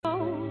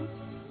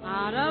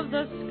out of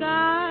the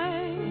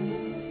sky.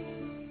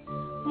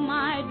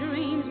 My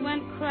dreams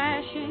went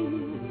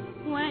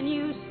crashing when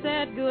you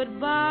said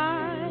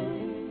goodbye.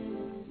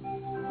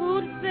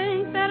 Who'd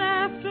think that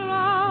after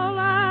all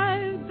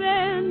I've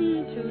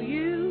been to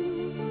you,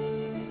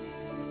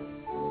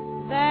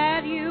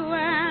 that you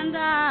and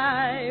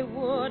I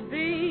would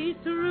be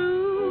through?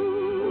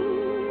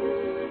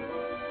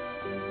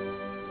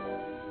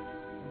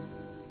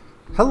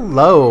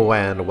 Hello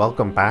and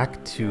welcome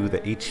back to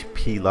the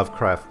H.P.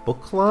 Lovecraft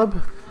Book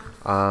Club.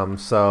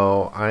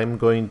 So I'm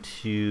going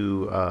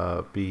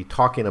to be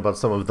talking about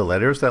some of the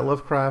letters that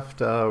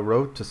Lovecraft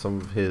wrote to some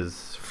of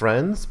his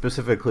friends,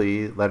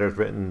 specifically letters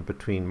written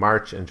between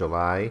March and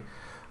July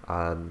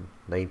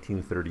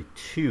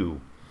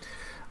 1932.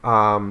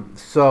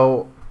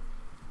 So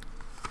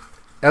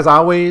as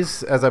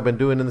always, as I've been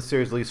doing in the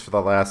series, at least for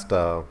the last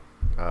couple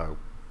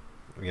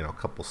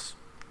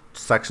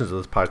sections of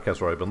this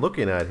podcast where I've been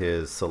looking at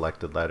his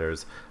selected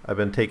letters, I've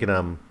been taking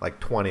them like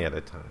 20 at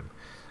a time.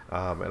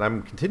 And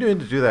I'm continuing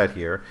to do that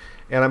here.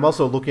 And I'm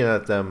also looking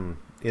at them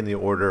in the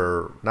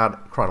order,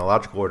 not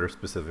chronological order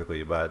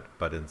specifically, but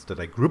instead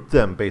I group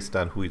them based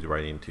on who he's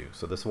writing to.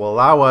 So this will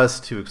allow us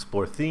to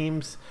explore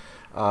themes,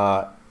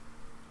 as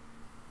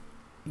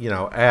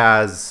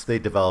they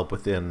develop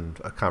within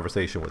a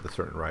conversation with a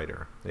certain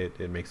writer.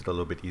 It makes it a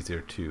little bit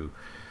easier to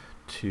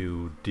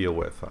deal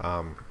with.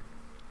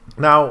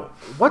 Now,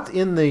 what's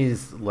in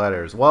these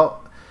letters?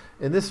 Well,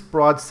 in this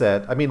broad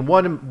set, I mean,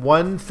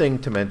 one thing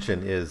to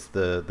mention is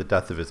the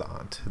death of his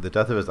aunt. The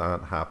death of his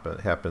aunt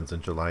happens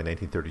in July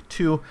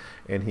 1932,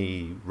 and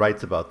he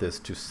writes about this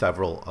to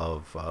several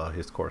of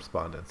his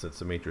correspondents.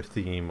 It's a major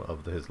theme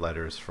of his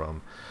letters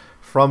from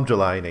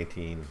July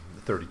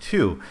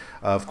 1932.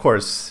 Of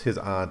course, his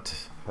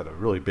aunt had a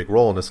really big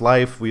role in his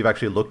life. We've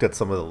actually looked at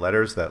some of the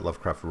letters that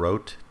Lovecraft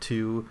wrote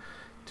to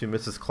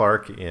Mrs.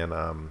 Clark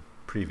in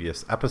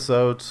previous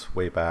episodes,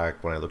 way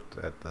back when I looked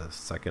at the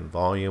second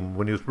volume,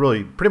 when he was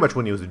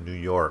when he was in New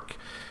York.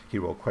 He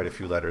wrote quite a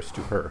few letters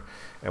to her,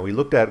 and we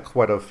looked at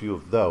quite a few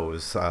of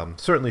those.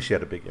 Certainly she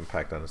had a big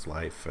impact on his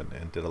life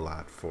and did a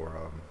lot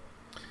for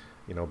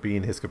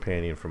being his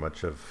companion for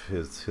much of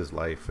his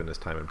life and his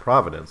time in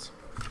Providence.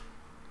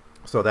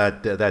 So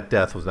that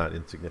death was not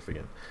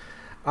insignificant.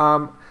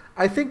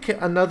 I think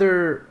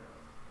another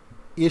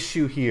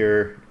issue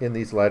here in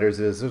these letters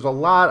is there's a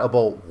lot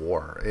about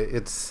war.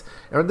 And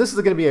this is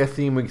going to be a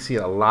theme we see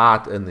a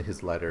lot in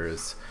his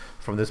letters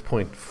from this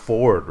point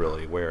forward,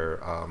 really,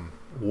 where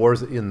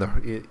wars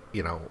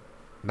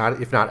not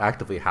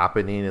actively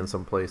happening in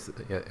some place,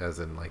 as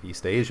in like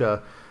East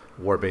Asia.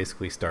 War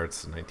basically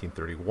starts in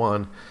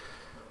 1931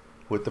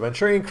 with the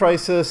Manchurian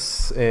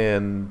crisis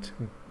and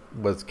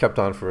was kept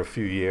on for a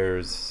few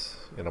years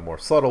in a more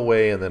subtle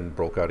way, and then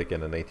broke out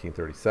again in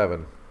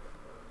 1937.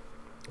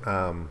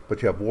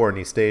 But you have war in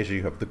East Asia,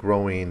 you have the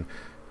growing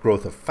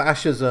growth of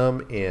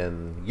fascism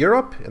in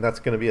Europe, and that's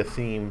going to be a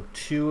theme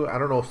too. I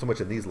don't know so much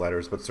in these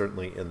letters, but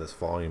certainly in this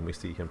volume we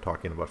see him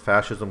talking about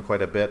fascism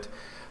quite a bit,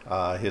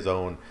 his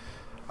own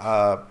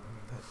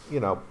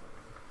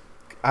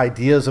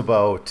ideas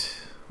about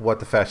what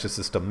the fascist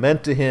system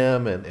meant to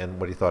him and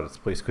what he thought its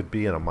place could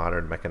be in a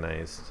modern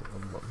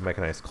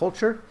mechanized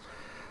culture.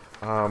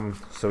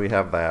 So we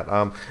have that.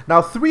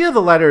 Now, 3 of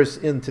the letters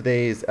in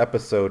today's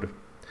episode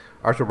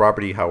are to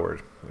Robert E.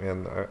 Howard.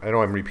 And I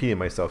know I'm repeating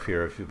myself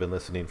here if you've been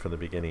listening from the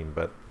beginning,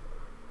 but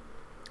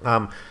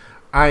I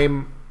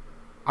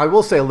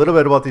will say a little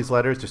bit about these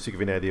letters just to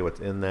give you an idea what's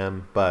in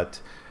them,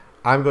 but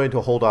I'm going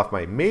to hold off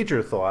my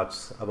major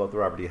thoughts about the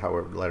Robert E.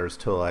 Howard letters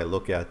till I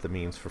look at the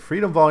Means for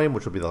Freedom volume,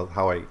 which will be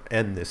how I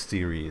end this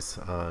series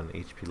on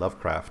H.P.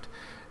 Lovecraft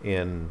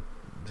in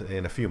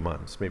a few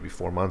months, maybe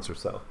 4 months or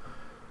so.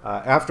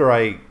 After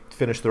I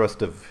finish the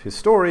rest of his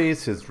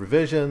stories, his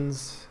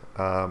revisions,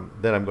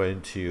 then I'm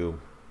going to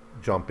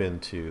jump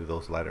into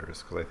those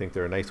letters because I think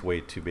they're a nice way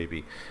to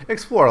maybe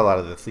explore a lot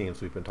of the themes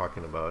we've been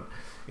talking about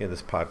in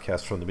this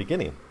podcast from the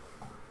beginning.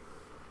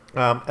 So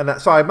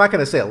I'm not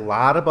going to say a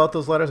lot about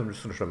those letters. I'm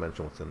just going to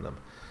mention what's in them.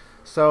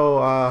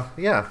 So,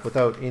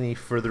 without any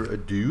further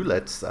ado,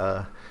 let's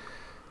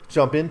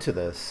jump into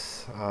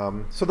this.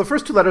 So the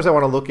first 2 letters I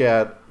want to look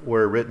at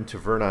were written to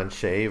Vernon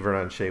Shea.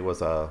 Vernon Shea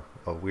was a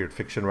weird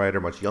fiction writer,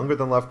 much younger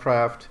than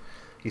Lovecraft.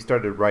 He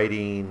started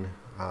writing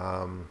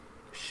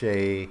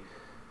Shea.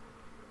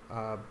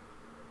 I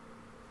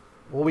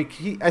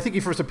think he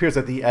first appears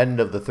at the end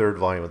of the 3rd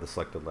volume of the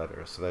Selected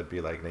Letters, so that'd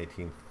be like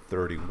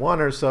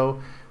 1931 or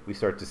so. We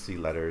start to see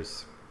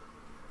letters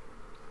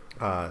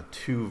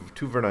to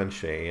Vernon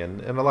Shea,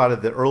 and a lot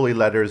of the early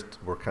letters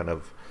were kind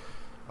of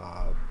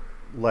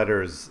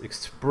letters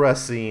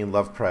expressing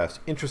Lovecraft's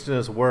interest in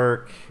his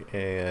work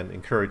and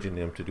encouraging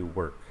him to do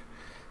work,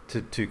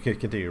 to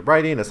continue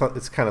writing.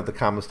 It's kind of the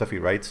common stuff he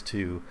writes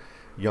to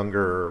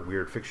younger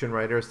weird fiction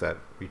writers that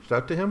reached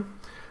out to him.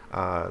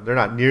 They're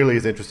not nearly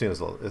as interesting as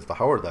the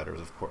Howard letters,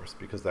 of course,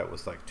 because that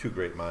was like 2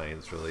 great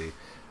minds really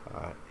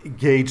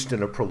engaged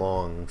in a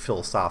prolonged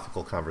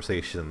philosophical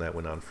conversation that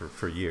went on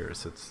for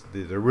years.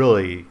 They're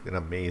really an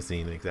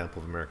amazing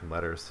example of American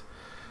letters.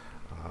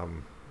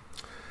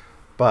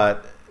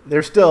 but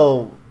they're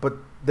still, but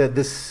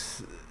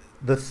this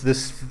kind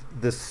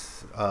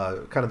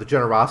of the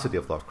generosity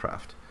of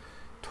Lovecraft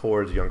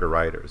towards younger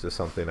writers is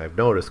something I've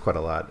noticed quite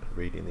a lot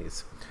reading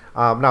these.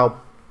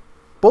 Now,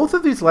 both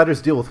of these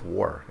letters deal with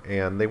war,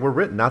 and they were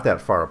written not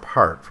that far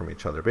apart from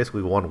each other,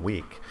 basically 1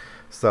 week.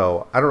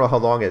 So I don't know how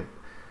long it.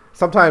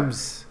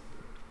 Sometimes,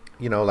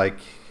 like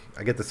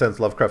I get the sense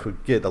Lovecraft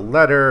would get a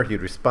letter,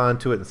 he'd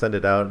respond to it and send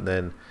it out, and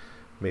then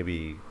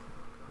maybe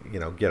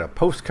get a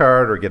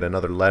postcard or get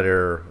another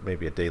letter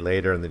maybe a day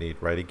later, and then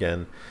he'd write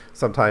again.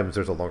 Sometimes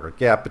there's a longer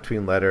gap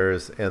between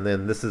letters, and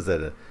then this is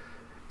an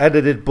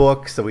edited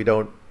book, so we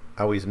don't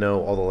always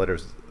know all the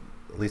letters,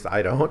 at least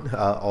I don't,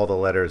 all the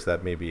letters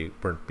that maybe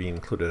weren't being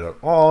included at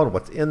all and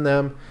what's in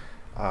them.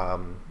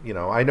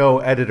 I know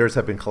editors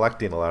have been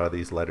collecting a lot of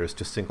these letters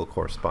to single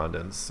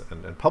correspondence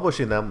and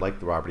publishing them, like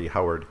the Robert E.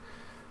 Howard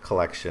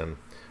collection.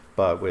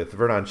 But with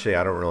Vernon Shea,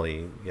 I don't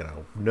really,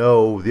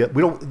 know.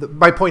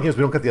 My point here is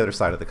we don't get the other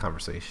side of the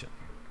conversation.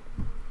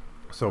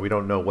 So we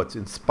don't know what's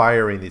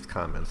inspiring these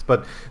comments.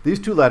 But these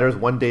 2 letters,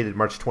 one dated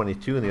March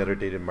 22 and the other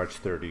dated March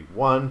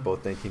 31,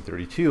 both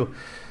 1932,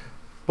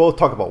 both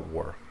talk about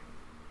war.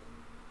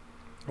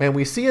 And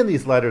we see in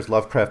these letters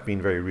Lovecraft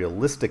being very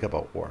realistic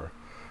about war.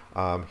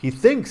 He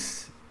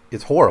thinks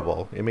it's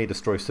horrible. It may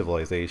destroy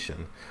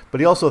civilization. But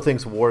he also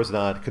thinks war is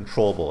not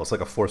controllable. It's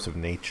like a force of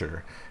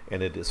nature.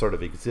 And it sort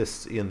of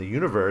exists in the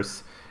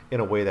universe in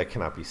a way that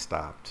cannot be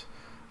stopped.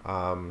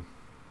 And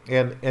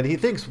he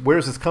thinks, where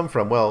does this come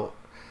from? Well,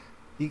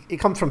 it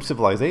comes from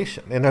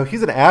civilization. And now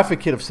he's an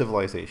advocate of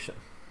civilization.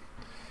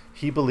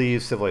 He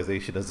believes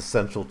civilization is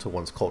essential to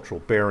one's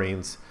cultural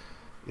bearings.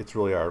 It's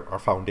really our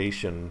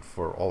foundation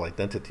for all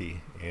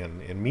identity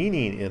and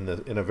meaning in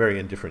a very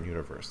indifferent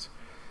universe.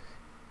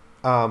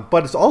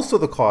 But it's also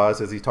the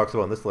cause, as he talks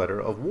about in this letter,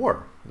 of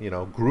war.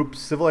 Groups,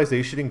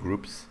 civilization in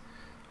groups,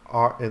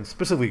 and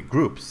specifically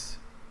groups,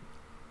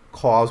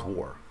 cause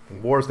war.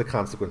 And war is the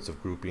consequence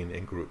of grouping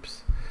in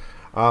groups.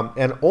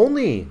 And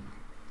only,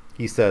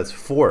 he says,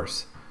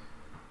 force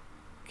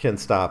can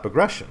stop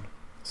aggression.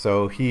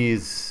 So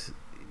he's,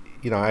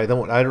 I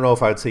don't know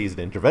if I'd say he's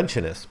an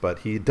interventionist, but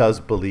he does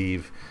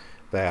believe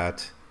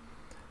that,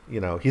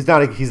 he's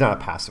not a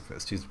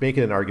pacifist. He's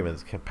making an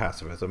argument against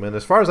pacifism. And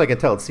as far as I can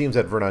tell, it seems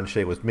that Vernon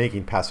Shea was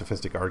making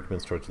pacifistic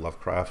arguments towards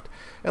Lovecraft.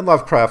 And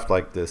Lovecraft,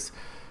 like this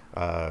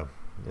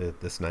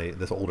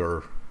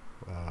older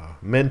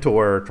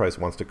mentor,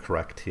 wants to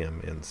correct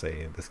him and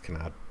say, this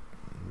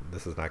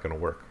is not going to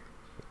work.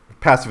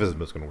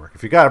 Pacifism is going to work.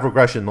 If you got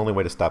aggression, the only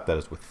way to stop that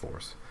is with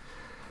force.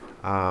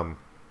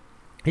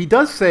 He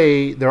does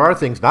say there are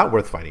things not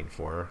worth fighting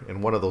for,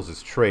 and one of those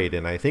is trade.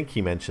 And I think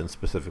he mentioned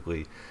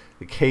specifically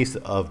the case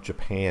of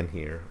Japan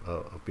here,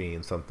 of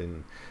being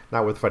something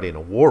not worth fighting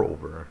a war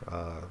over.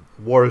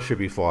 Wars should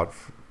be fought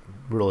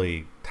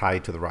really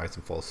tied to the rise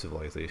and fall of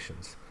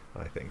civilizations,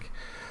 I think.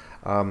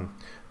 The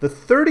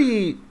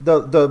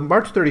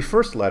March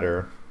 31st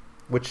letter,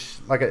 which,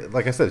 like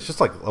I said, it's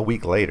just like a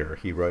week later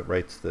he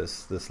writes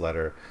this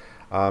letter.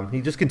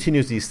 He just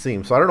continues these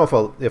themes. So I don't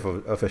know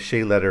if a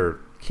Shea letter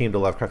came to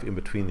Lovecraft in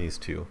between these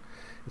two.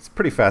 It's a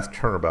pretty fast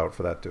turnabout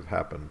for that to have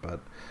happened.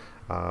 But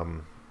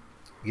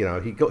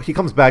he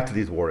comes back to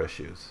these war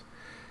issues,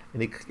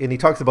 and he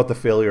talks about the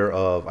failure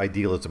of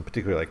idealism,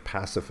 particularly like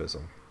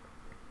pacifism.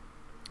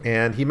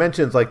 And he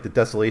mentions like the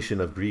desolation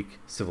of Greek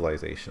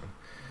civilization,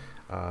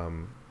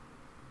 and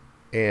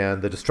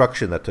the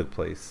destruction that took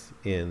place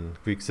in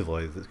Greek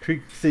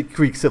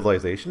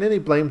civilization, and he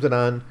blames it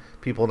on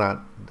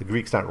the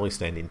Greeks not really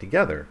standing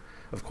together.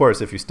 Of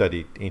course, if you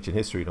study ancient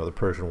history, the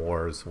Persian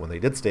Wars, when they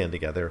did stand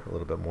together a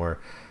little bit more,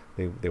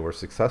 they were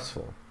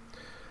successful.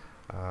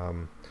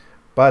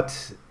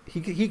 But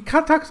he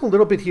kind of talks a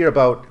little bit here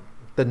about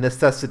the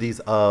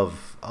necessities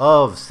of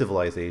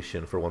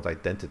civilization for one's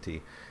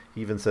identity.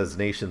 He even says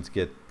nations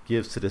give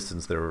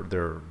citizens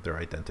their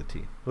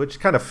identity, which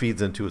kind of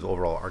feeds into his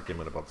overall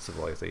argument about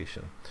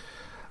civilization.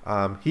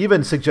 He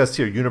even suggests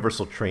here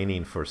universal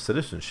training for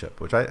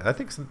citizenship, which I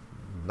think is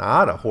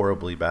not a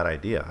horribly bad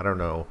idea. I don't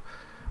know.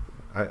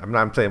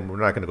 I'm saying we're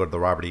not going to go to the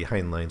Robert E.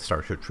 Heinlein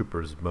Starship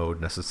Troopers mode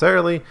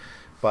necessarily,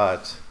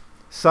 but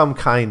some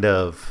kind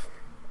of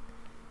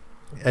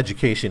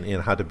education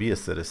in how to be a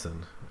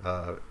citizen,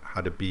 how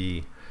to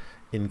be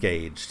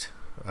engaged,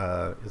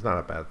 is not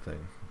a bad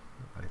thing,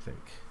 I think.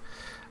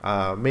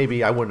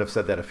 Maybe I wouldn't have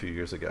said that a few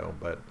years ago,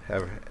 but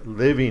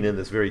living in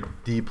this very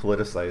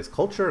depoliticized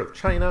culture of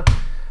China,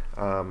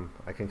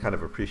 I can kind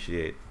of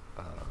appreciate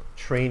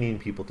training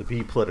people to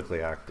be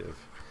politically active.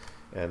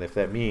 And if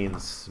that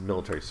means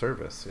military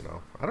service,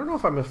 I don't know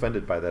if I'm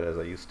offended by that as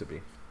I used to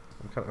be.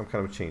 I'm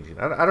kind of changing.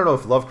 I don't know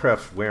if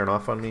Lovecraft's wearing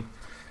off on me,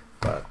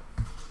 but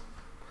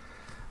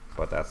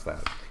that's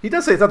that. He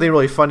does say something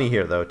really funny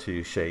here, though,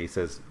 to Shea. He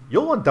says,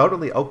 "You'll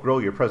undoubtedly outgrow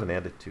your present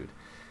attitude,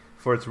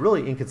 for it's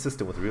really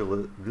inconsistent with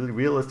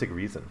realistic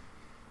reason."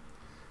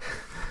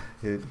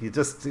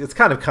 It's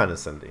kind of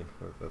condescending.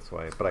 That's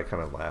why. But I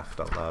kind of laughed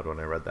out loud when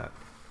I read that.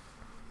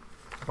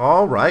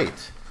 All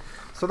right.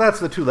 So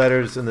that's the two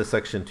letters in this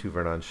section to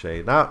Vernon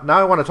Shea. Now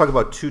I want to talk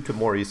about two to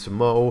Maurice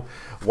Moe,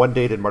 one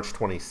dated March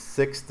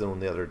 26th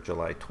and the other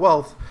July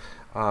 12th.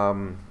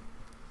 And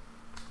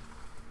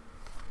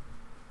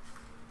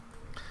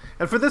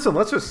for this one,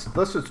 let's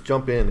just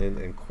jump in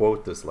and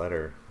quote this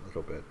letter a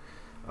little bit.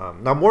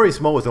 Now, Maurice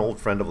Moe was an old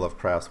friend of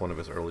Lovecraft's, one of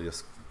his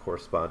earliest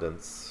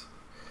correspondents.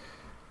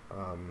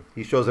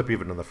 He shows up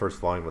even in the first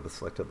volume of the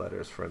selected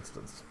letters, for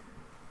instance.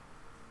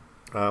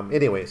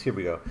 Anyways, here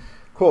we go.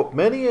 Quote,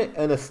 many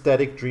an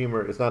aesthetic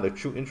dreamer is not a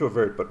true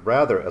introvert, but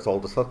rather, as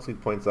Aldous Huxley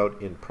points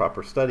out in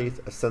Proper Studies,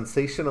 a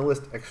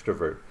sensationalist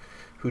extrovert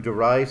who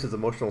derives his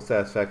emotional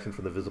satisfaction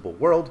from the visible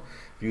world,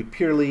 viewed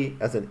purely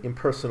as an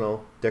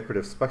impersonal,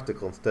 decorative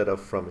spectacle instead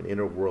of from an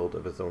inner world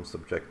of his own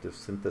subjective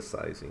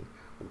synthesizing.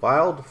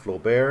 Wilde,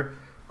 Flaubert,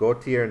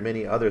 Gautier, and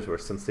many others were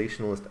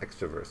sensationalist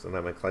extroverts, and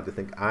I'm inclined to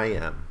think I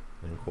am,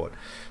 end quote.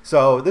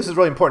 So this is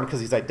really important because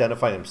he's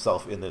identifying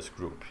himself in this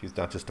group. He's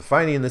not just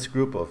defining this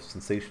group of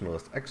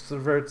sensationalist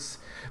extroverts,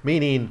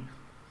 meaning,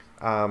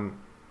 as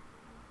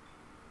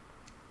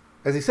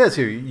he says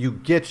here, you're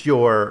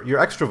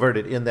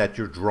extroverted in that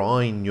you're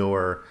drawing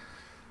your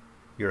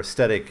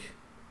aesthetic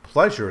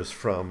pleasures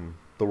from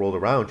the world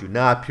around you,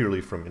 not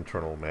purely from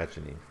internal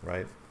imagining,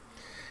 right?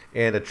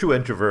 And a true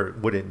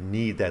introvert wouldn't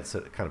need that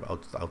kind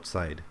of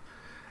outside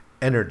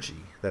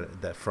energy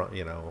that from,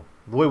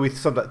 the way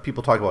sometimes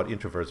people talk about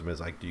introversion is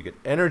like, do you get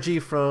energy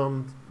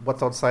from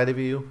what's outside of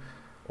you,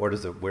 or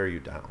does it wear you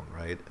down,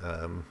 right?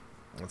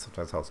 That's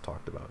sometimes how it's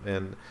talked about.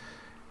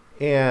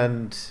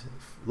 And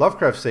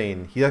Lovecraft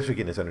saying he's actually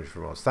getting his energy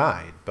from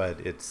outside, but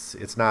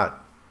it's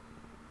not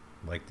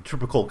like the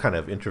typical kind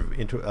of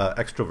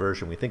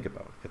extroversion we think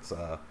about.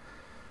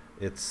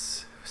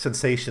 It's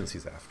sensations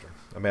he's after,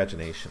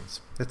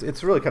 imaginations.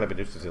 It's really kind of an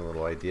interesting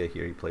little idea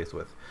here he plays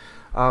with,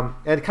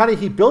 and kind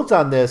of he builds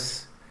on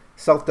this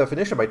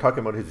self-definition by talking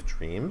about his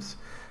dreams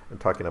and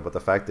talking about the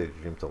fact that he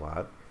dreams a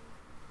lot.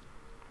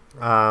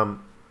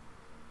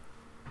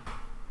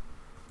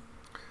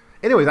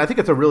 Anyways, I think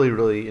it's a really,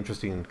 really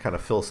interesting kind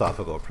of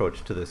philosophical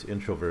approach to this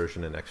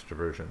introversion and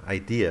extroversion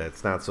idea.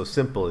 It's not so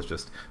simple as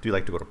just, do you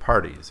like to go to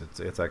parties?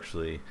 It's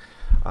actually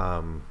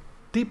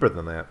deeper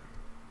than that.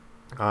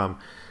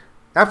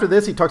 After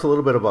this, he talks a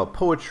little bit about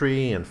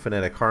poetry and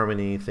phonetic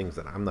harmony, things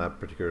that I'm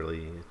not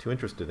particularly too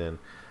interested in.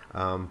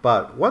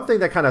 But one thing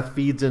that kind of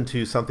feeds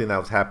into something that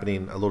was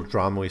happening, a little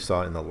drama we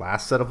saw in the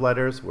last set of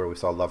letters, where we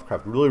saw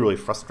Lovecraft really, really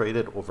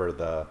frustrated over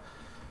the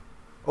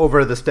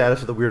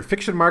status of the weird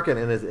fiction market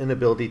and his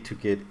inability to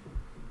get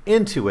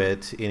into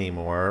it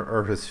anymore,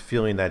 or his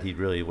feeling that he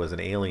really was an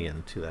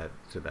alien to that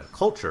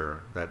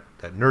culture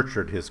that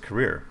nurtured his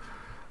career.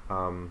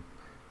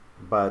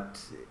 But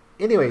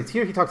anyways,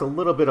 here he talks a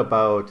little bit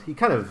about, he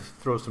kind of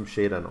throws some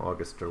shade on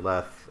Auguste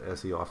Derleth,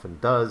 as he often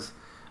does,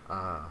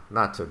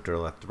 not to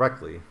Derleth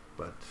directly,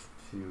 but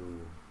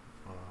to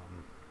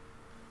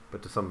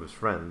some of his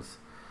friends.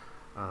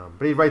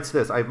 But he writes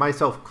this: I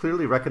myself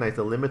clearly recognize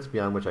the limits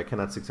beyond which I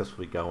cannot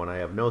successfully go, and I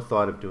have no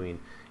thought of doing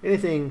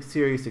anything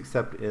serious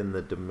except in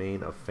the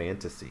domain of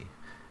fantasy,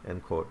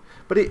 end quote.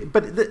 But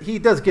he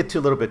does get to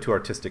a little bit to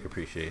artistic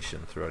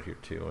appreciation throughout here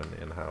too,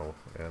 and how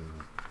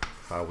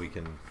we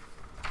can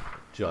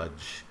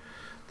judge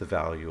the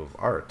value of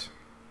art.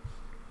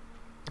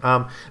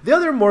 The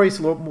other Maurice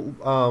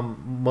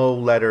Moe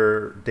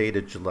letter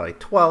dated July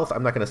 12th,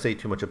 I'm not going to say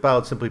too much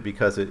about, simply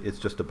because it's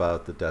just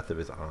about the death of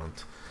his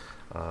aunt,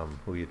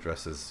 who he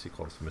addresses, he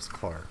calls Miss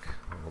Clark,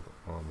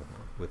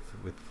 with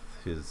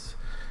his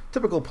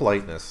typical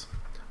politeness.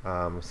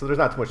 So there's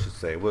not too much to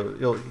say.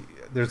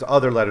 There's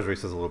other letters where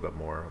he says a little bit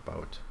more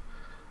about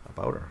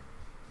her.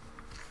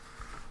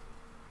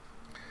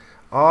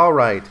 All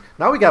right.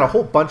 Now we got a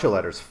whole bunch of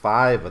letters,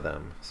 5 of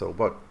them. So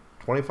about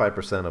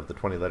 25% of the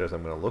 20 letters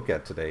I'm going to look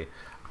at today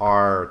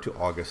are to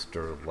Auguste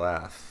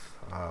Derleth.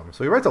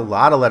 So he writes a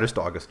lot of letters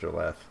to Auguste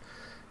Derleth,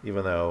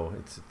 even though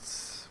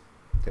it's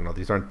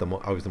these aren't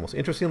always the most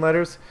interesting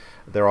letters.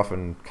 They're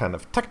often kind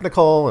of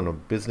technical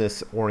and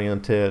business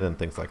oriented and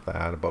things like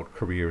that, about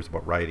careers,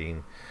 about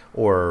writing,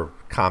 or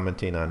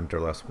commenting on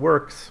Derleth's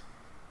works.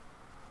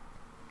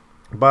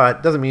 But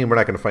it doesn't mean we're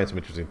not going to find some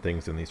interesting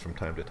things in these from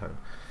time to time.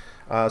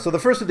 So the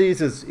first of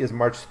these is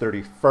March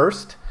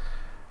 31st,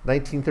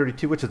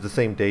 1932, which is the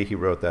same day he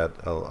wrote that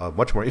a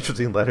much more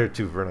interesting letter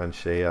to Vernon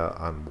Shea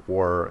on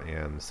war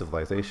and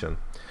civilization.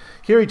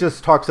 Here he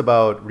just talks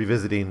about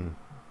revisiting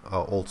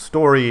old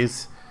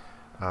stories,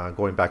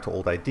 going back to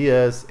old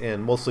ideas,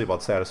 and mostly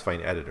about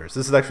satisfying editors.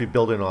 This is actually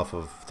building off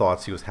of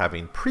thoughts he was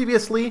having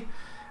previously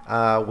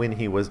when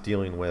he was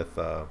dealing with,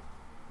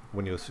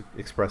 when he was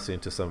expressing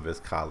to some of his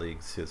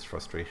colleagues his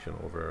frustration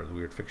over the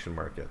weird fiction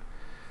market.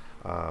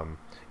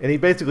 And he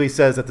basically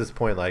says at this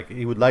point, like,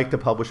 he would like to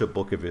publish a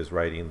book of his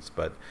writings,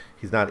 but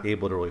he's not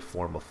able to really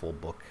form a full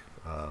book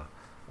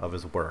of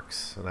his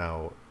works.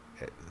 Now,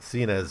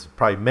 seeing as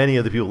probably many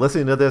of the people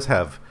listening to this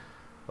have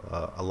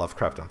a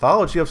Lovecraft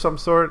anthology of some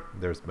sort,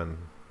 there's been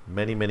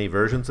many, many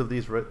versions of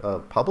these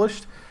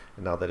published,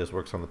 and now that his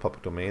works are on the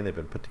public domain, they've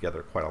been put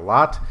together quite a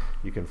lot.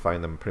 You can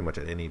find them pretty much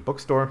at any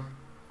bookstore.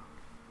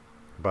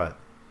 But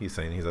He's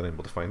saying he's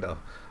unable to find a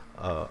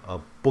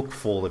book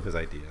full of his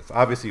ideas.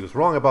 Obviously, he was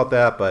wrong about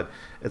that, but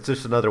it's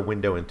just another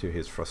window into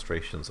his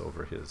frustrations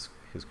over his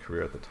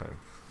career at the time.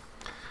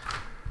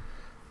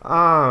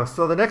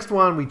 So the next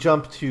one, we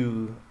jump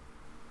to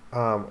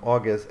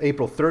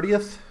April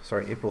 30th.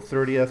 April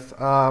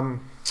 30th.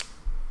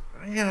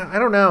 Yeah, I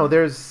don't know.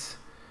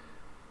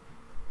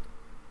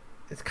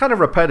 It's kind of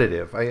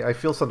repetitive. I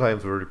feel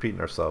sometimes we're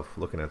repeating ourselves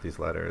looking at these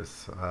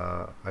letters.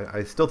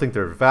 I still think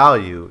their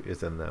value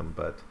is in them,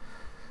 but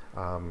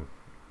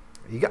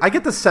I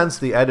get the sense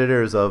the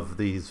editors of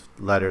these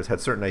letters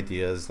had certain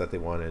ideas that they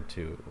wanted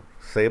to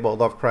say about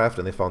Lovecraft,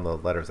 and they found the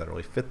letters that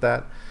really fit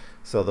that.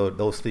 So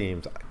those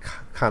themes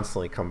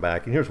constantly come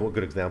back. And here's one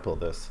good example of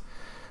this.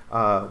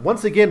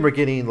 Once again, we're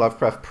getting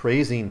Lovecraft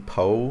praising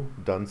Poe,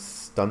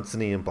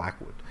 Dunsany, and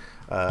Blackwood.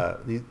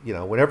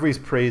 Whenever he's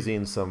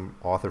praising some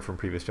author from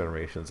previous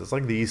generations, it's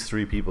like these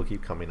three people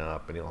keep coming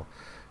up, and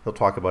he'll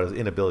talk about his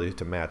inability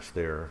to match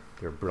their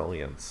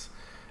brilliance.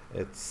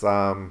 It's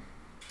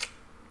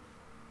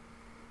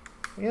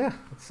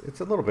it's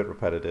a little bit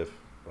repetitive,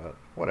 but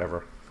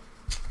whatever.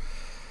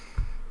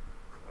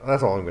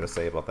 That's all I'm going to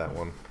say about that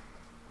one.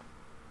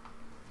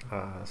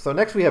 So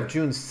next we have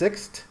June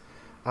 6th.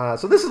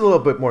 So this is a little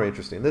bit more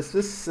interesting.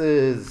 This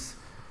is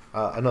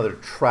another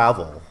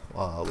travel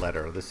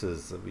letter.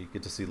 We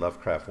get to see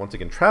Lovecraft once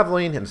again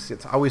traveling, and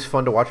it's always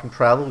fun to watch him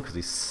travel because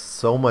he's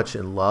so much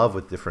in love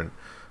with different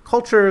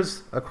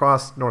cultures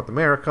across North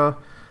America,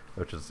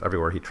 which is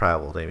everywhere he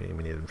traveled. I mean,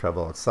 he didn't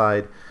travel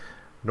outside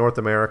North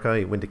America.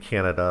 He went to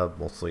Canada,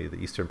 mostly the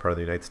eastern part of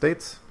the United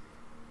States.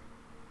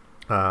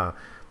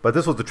 But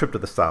this was the trip to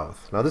the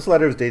South. Now, this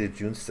letter is dated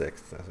June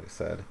 6th, as I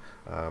said,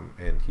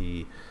 and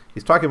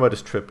he's talking about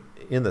his trip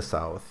in the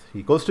South.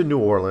 He goes to New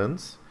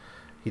Orleans.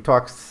 He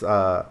talks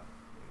about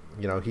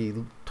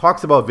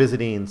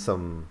visiting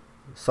some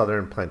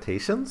southern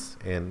plantations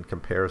and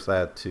compares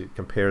that to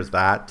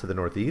the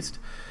Northeast.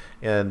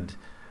 And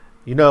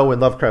in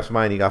Lovecraft's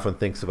mind, he often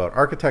thinks about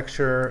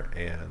architecture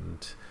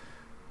and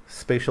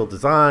spatial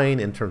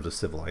design in terms of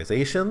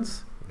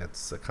civilizations.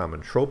 That's a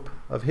common trope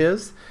of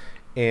his.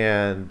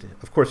 And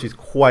of course, it's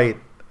a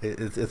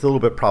little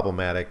bit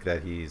problematic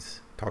that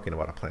he's talking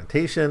about a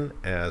plantation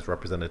as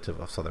representative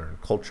of Southern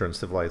culture and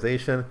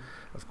civilization.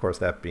 Of course,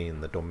 that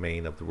being the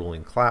domain of the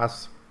ruling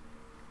class.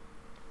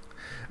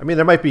 I mean,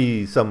 there might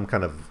be some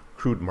kind of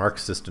crude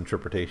Marxist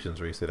interpretations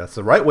where you say that's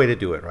the right way to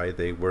do it, right?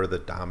 They were the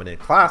dominant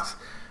class.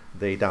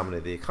 They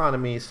dominated the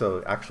economy.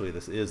 So actually,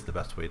 this is the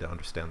best way to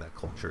understand that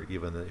culture,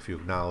 even if you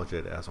acknowledge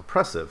it as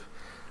oppressive.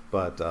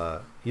 But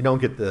you don't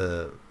get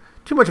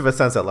too much of a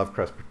sense that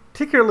Lovecraft's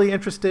particularly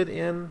interested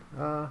in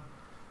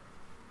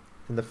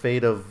the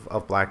fate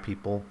of black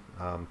people.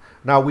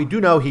 Now, we do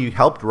know he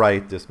helped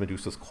write this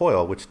Medusa's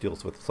Coil, which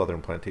deals with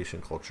Southern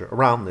plantation culture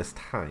around this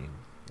time.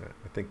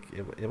 I think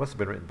it must have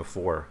been written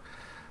before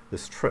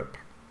this trip.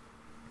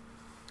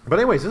 But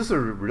anyways, this is a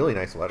really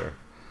nice letter,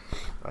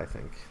 I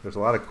think. There's a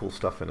lot of cool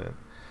stuff in it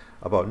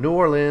about New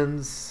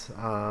Orleans,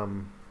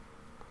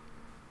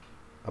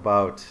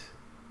 about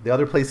the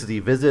other places he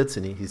visits,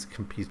 and he's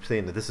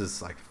saying that this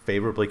is like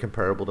favorably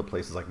comparable to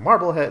places like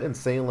Marblehead and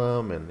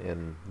Salem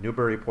and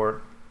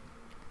Newburyport.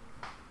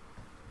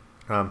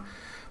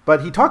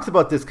 But he talks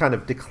about this kind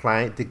of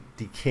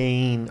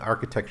decaying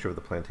architecture of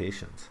the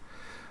plantations.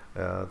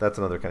 That's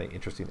another kind of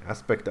interesting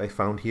aspect I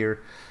found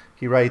here.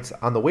 He writes,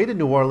 on the way to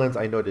New Orleans,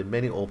 I noted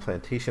many old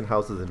plantation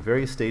houses in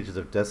various stages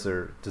of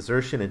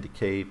desertion and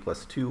decay,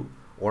 plus 2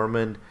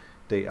 Ormond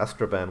de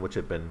Estraban, which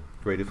had been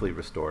gratefully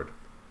restored.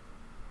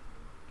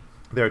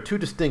 There are 2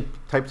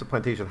 distinct types of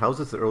plantation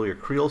houses, the earlier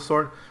Creole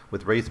sort,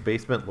 with raised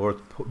basement,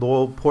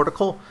 low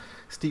portico,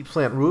 steep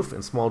slant roof,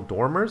 and small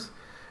dormers,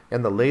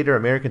 and the later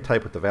American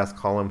type with the vast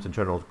columns and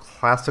general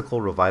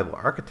classical revival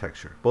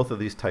architecture. Both of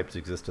these types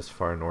exist as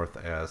far north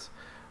as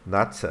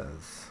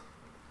Natchez.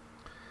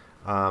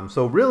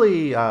 So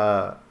really,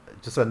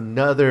 just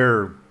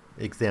another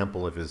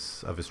example of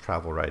his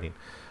travel writing.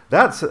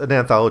 That's an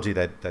anthology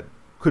that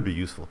could be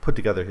useful. Put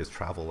together his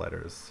travel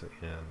letters,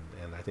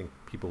 and I think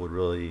people would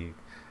really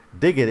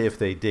dig it if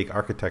they dig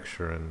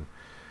architecture and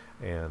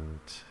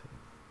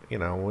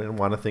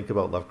want to think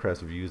about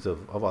Lovecraft's views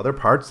of other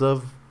parts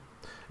of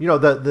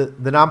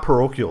the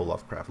non-parochial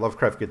Lovecraft.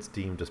 Lovecraft gets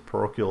deemed as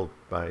parochial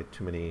by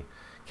too many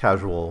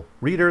casual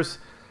readers,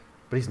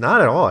 but he's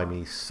not at all. I mean,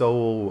 he's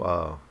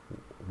so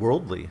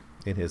worldly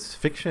in his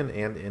fiction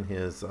and in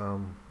his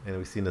and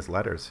we see in his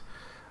letters.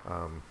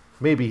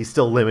 Maybe he's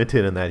still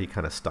limited in that he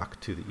kind of stuck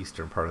to the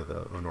eastern part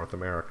of North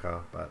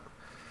America, but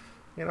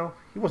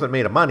he wasn't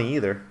made of money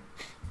either.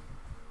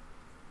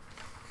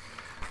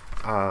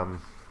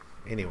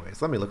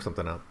 Anyways, let me look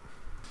something up.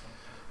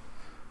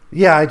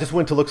 Yeah, I just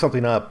went to look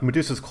something up.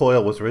 Medusa's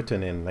Coil was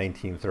written in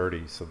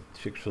 1930, so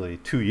actually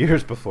 2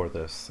 years before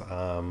this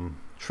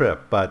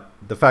trip. But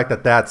the fact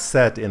that that's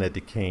set in a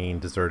decaying,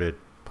 deserted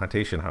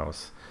plantation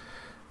house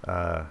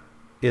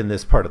in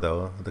this part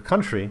of the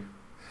country,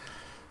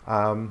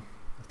 I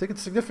think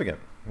it's significant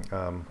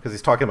because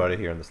he's talking about it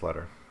here in this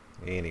letter.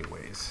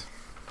 Anyways.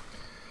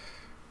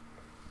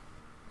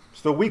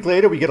 So a week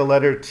later, we get a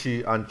letter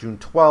on June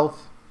 12th.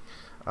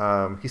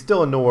 He's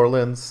still in New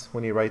Orleans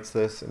when he writes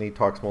this, and he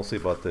talks mostly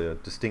about the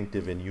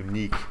distinctive and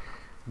unique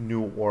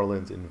New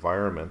Orleans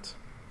environment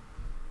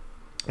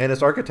and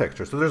its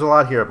architecture. So there's a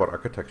lot here about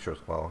architecture as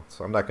well.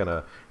 So I'm not going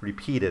to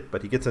repeat it,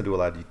 but he gets into a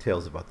lot of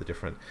details about the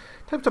different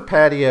types of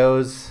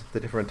patios,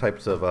 the different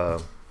types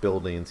of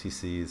buildings he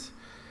sees.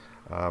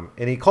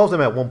 And he calls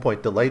them at one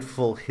point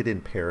delightful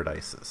hidden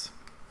paradises.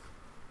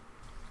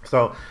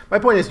 So my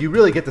point is, you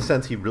really get the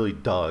sense he really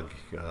dug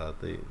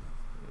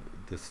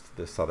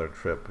this Southern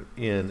trip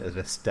in an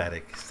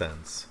aesthetic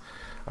sense.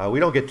 We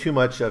don't get too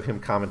much of him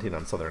commenting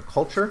on Southern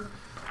culture.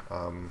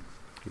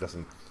 He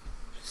doesn't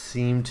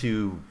seem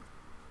to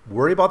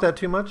worry about that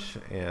too much,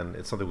 and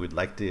it's something we'd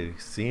like to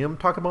see him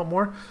talk about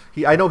more.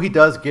 I know he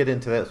does get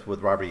into this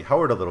with Robert E.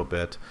 Howard a little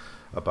bit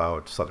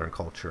about Southern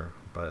culture,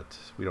 but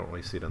we don't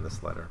really see it in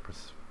this letter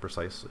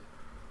precisely.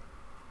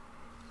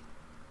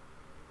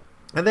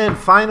 And then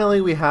finally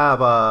we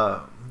have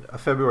a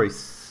July.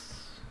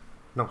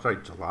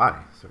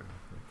 Sorry,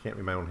 I can't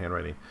read my own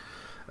handwriting.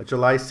 A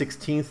July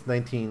 16th,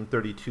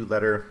 1932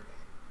 letter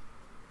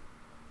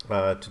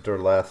to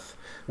Derleth,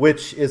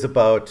 which is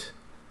about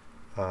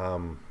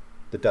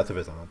the death of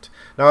his aunt.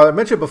 Now, I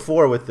mentioned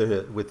before with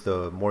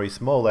the Maurice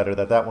Moe letter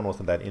that one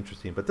wasn't that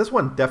interesting, but this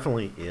one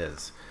definitely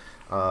is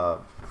a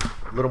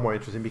little more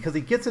interesting because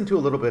he gets into a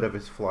little bit of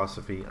his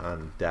philosophy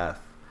on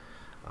death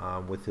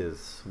with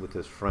his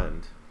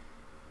friend,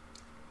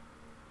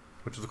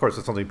 which is, of course,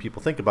 is something people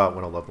think about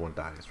when a loved one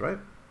dies, right?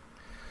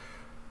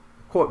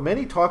 Quote,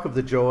 many talk of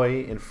the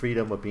joy and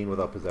freedom of being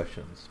without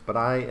possessions, but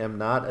I am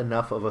not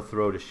enough of a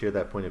throw to share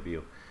that point of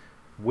view.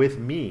 With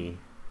me,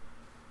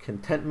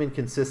 contentment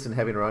consists in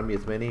having around me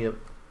as many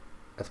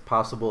as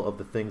possible of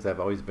the things I've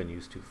always been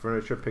used to,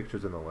 furniture,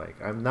 pictures, and the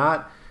like. I'm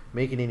not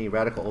making any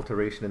radical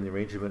alteration in the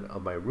arrangement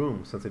of my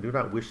room, since I do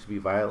not wish to be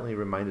violently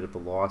reminded of the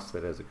loss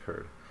that has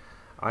occurred.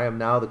 I am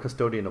now the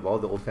custodian of all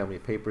the old family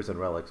papers and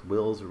relics,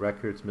 wills,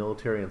 records,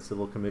 military and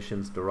civil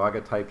commissions,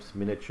 daguerreotypes,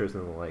 miniatures,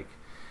 and the like,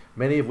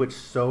 many of which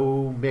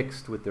so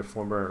mixed with their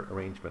former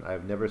arrangement I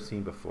have never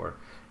seen before.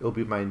 It will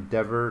be my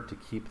endeavor to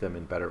keep them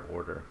in better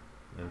order,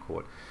 end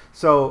quote.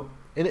 So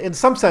in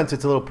some sense,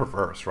 it's a little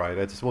perverse, right?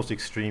 It's the most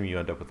extreme. You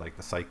end up with like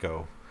the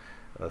Psycho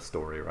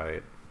story,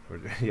 right? Where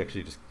you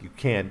actually you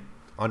can't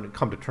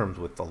come to terms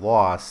with the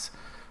loss,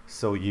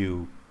 so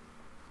you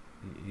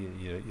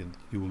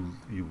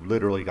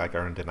literally like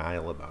are in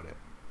denial about it.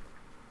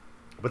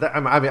 But that,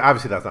 I mean,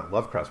 obviously that's not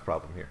Lovecraft's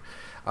problem here.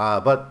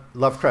 But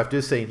Lovecraft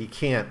is saying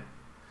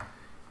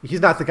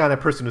he's not the kind of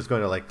person who's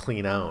going to like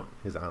clean out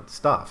his aunt's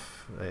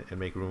stuff and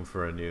make room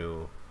for a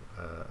new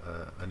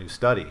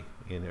study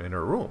in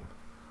her room.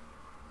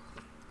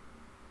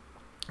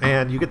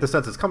 And you get the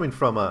sense it's coming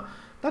from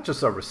not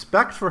just a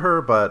respect for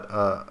her, but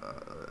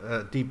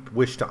a deep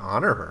wish to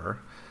honor her,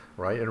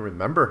 right, and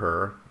remember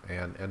her,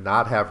 and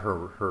not have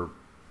her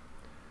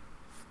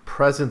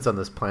presence on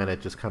this planet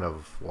just kind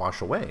of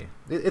wash away.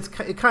 It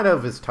kind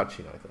of is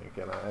touching, I think,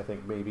 and I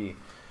think maybe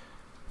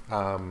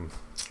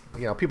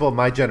people of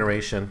my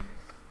generation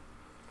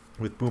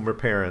with boomer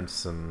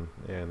parents and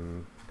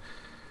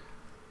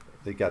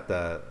they got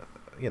the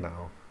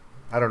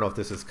I don't know if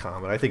this is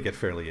common. I think it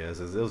fairly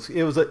is.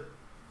 It was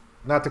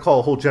not to call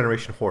a whole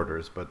generation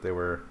hoarders, but they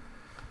were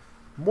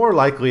more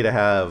likely to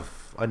have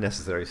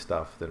unnecessary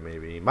stuff than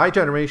maybe my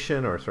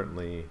generation, or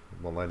certainly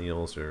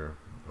millennials or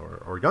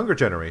younger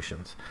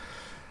generations.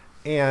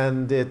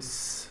 And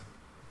it's,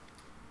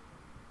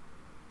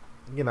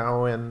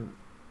 and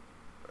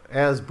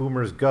as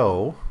boomers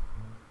go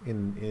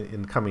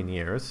in coming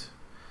years,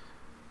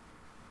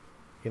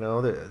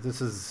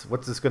 this is,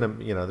 what's this going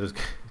to, there's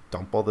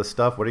dump all this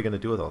stuff. What are you going to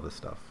do with all this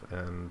stuff?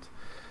 And,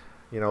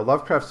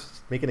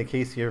 Lovecraft's making a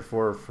case here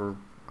for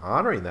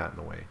honoring that in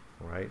a way,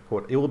 right?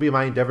 Quote, it will be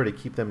my endeavor to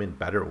keep them in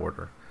better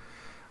order.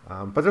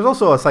 But there's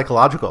also a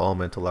psychological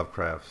element to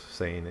Lovecraft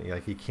saying,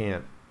 like, he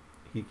can't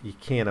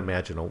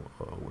imagine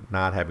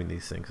not having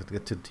these things.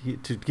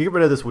 To get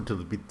rid of this would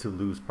to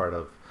lose part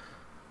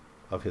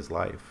of his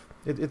life.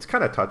 It's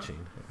kind of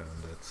touching, and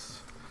it's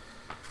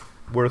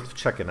worth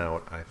checking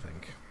out, I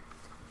think.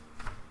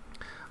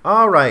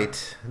 All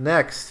right,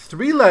 next,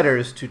 3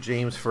 letters to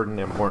James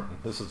Ferdinand Morton.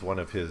 This is one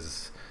of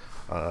his,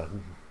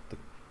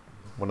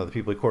 one of the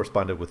people he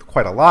corresponded with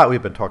quite a lot.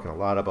 We've been talking a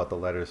lot about the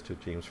letters to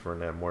James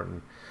Ferdinand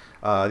Morton.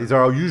 These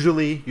are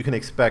usually, you can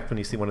expect when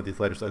you see one of these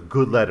letters, a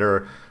good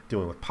letter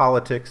dealing with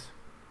politics,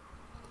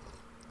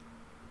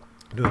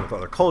 dealing with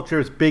other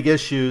cultures, big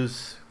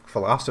issues,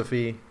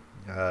 philosophy.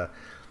 I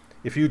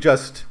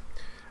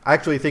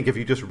actually think if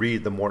you just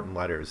read the Morton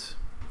letters,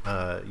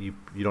 you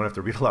don't have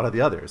to read a lot of the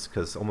others,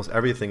 because almost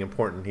everything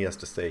important he has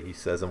to say, he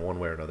says in one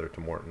way or another to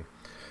Morton.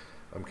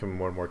 I'm becoming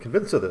more and more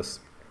convinced of this.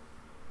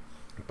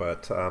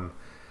 But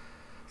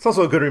it's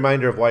also a good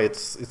reminder of why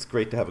it's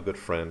great to have a good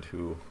friend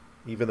who,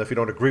 even if you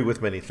don't agree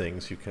with many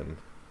things, you can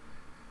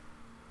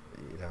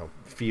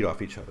feed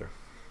off each other.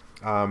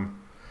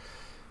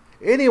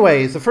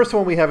 Anyways, the first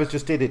one we have is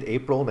just dated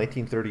April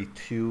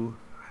 1932.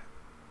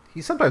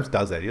 he sometimes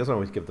does that. He doesn't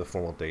always give the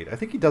formal date. I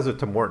think he does it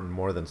to Morton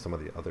more than some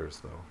of the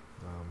others, though.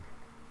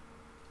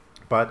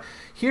 But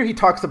here he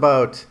talks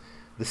about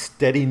the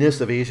steadiness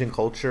of Asian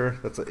culture.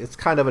 It's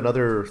kind of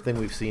another thing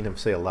we've seen him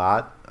say a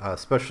lot,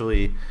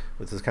 especially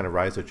with this kind of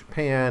rise of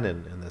Japan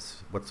and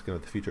this what's the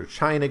future of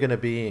China going to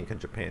be, and can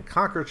Japan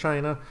conquer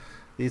China?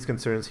 These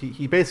concerns.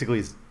 He basically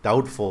is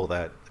doubtful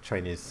that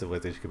Chinese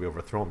civilization could be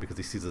overthrown because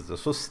he sees it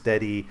as so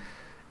steady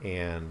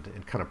and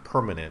kind of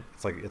permanent.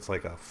 It's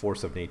like a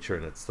force of nature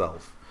in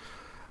itself,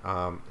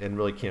 and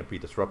really can't be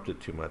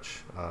disrupted too much.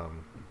 I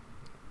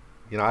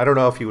don't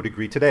know if you would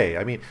agree today.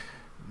 I mean,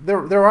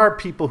 there are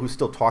people who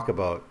still talk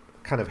about,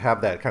 kind of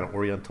have that kind of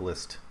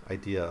Orientalist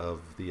idea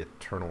of the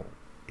eternal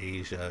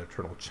Asia,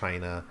 eternal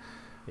China.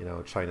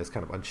 China's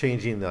kind of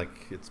unchanging.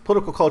 Like, its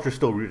political culture is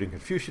still rooted in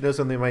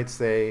Confucianism, they might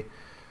say.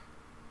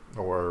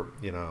 Or,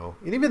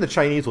 and even the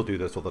Chinese will do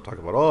this. They'll talk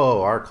about,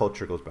 our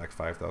culture goes back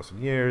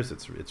 5,000 years.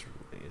 It's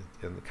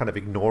and kind of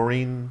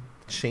ignoring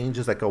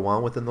changes that go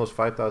on within those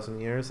 5,000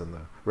 years and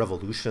the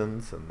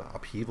revolutions and the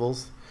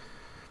upheavals.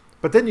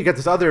 But then you get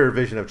this other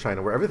vision of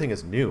China where everything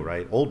is new,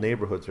 right? Old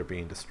neighborhoods are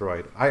being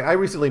destroyed. I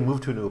recently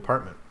moved to a new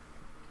apartment.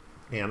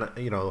 And,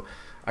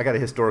 I got a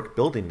historic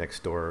building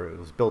next door. It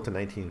was built in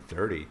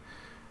 1930.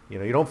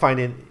 You don't find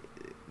it.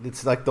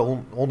 It's like the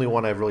only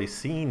one I've really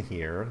seen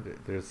here.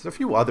 There's a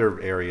few other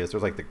areas.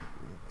 There's like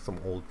some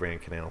old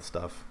Grand Canal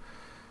stuff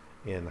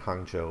in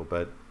Hangzhou.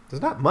 But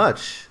there's not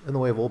much in the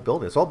way of old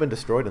buildings. It's all been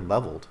destroyed and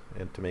leveled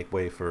and to make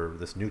way for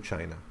this new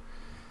China.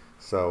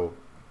 So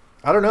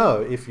I don't know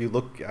if you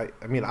look.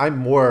 I mean, I'm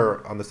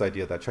more on this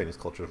idea that Chinese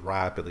culture is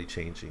rapidly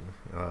changing,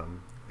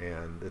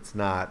 and it's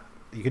not.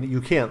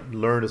 You can't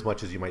learn as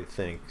much as you might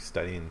think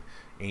studying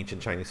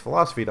ancient Chinese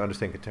philosophy to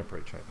understand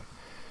contemporary China.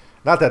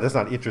 Not that it's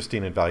not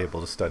interesting and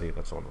valuable to study in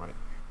its own right.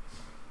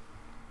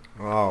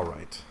 All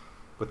right.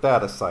 With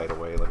that aside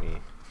away, let me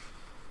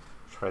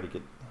try to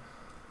get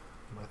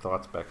my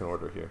thoughts back in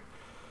order here.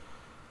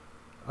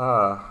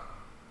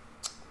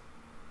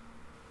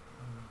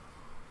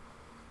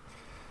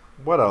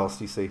 What else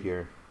do you say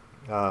here?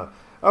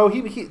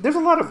 There's a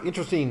lot of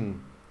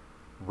interesting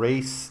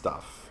race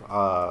stuff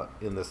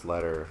in this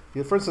letter.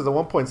 For instance, at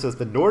one point it says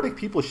the Nordic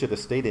people should have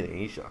stayed in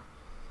Asia.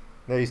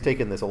 Now he's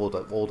taken this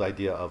old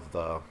idea of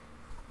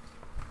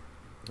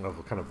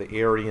kind of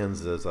the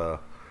Aryans as the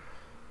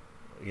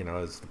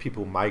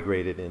people who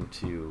migrated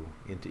into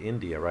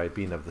India, right?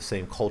 Being of the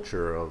same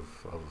culture of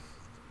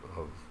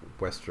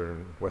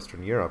Western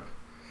Europe.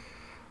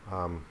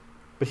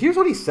 But here's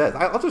what he says.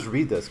 I'll just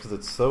read this because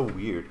it's so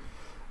weird.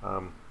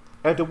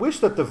 And to wish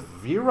that the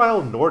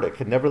virile Nordic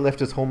had never left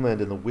his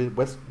homeland in the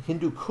West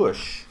Hindu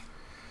Kush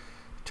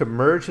to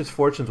merge his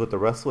fortunes with the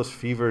restless,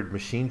 fevered,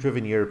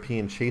 machine-driven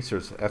European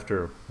chasers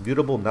after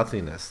mutable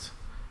nothingness.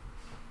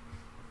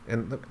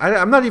 And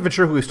I'm not even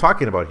sure who he's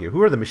talking about here.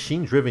 Who are the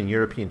machine-driven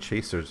European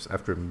chasers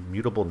after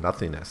mutable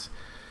nothingness?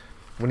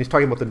 When he's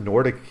talking about the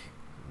Nordic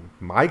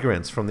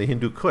migrants from the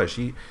Hindu Kush,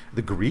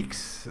 the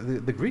Greeks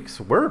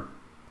were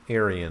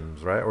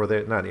Aryans, right? Or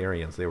they're not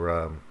Aryans. They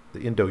were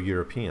the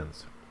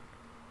Indo-Europeans.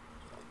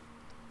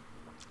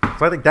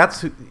 So I think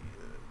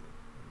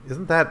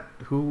isn't that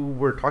who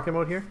we're talking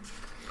about here?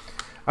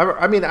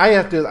 I mean,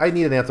 I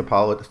need an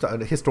anthropologist,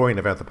 a historian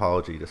of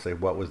anthropology, to say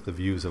what was the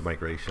views of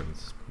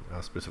migrations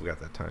specifically at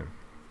that time.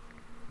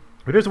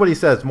 But here's what he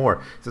says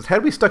more. He says,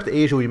 had we stuck to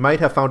Asia, we might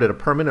have founded a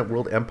permanent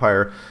world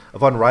empire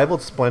of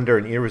unrivaled splendor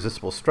and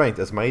irresistible strength,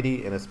 as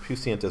mighty and as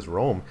puissant as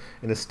Rome,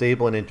 and as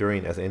stable and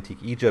enduring as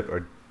antique Egypt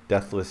or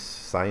deathless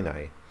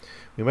Sinai.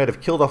 We might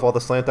have killed off all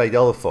the slant-eyed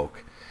yellow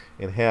folk,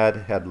 and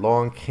had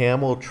long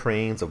camel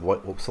trains of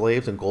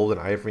slaves and gold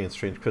and ivory and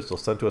strange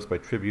crystals sent to us by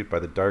tribute by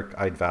the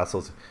dark-eyed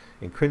vassals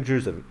and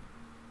cringers of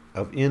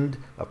Ind,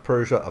 of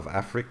Persia, of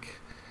Africa,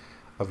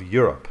 of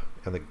Europe,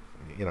 and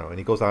and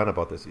he goes on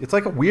about this. It's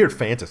like a weird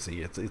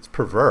fantasy. It's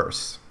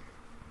perverse.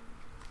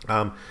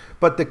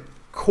 But the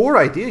core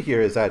idea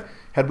here is that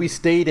had we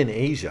stayed in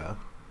Asia,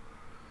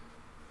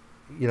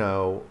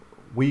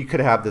 we could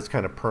have this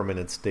kind of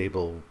permanent,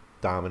 stable,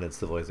 dominant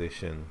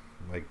civilization,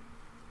 like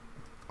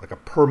a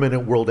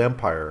permanent world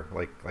empire,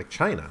 like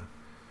China,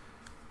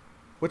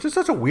 which is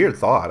such a weird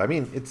thought. I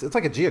mean, it's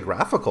like a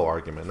geographical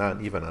argument,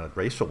 not even a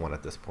racial one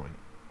at this point.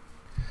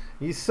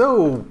 He's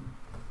so,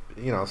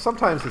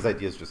 sometimes his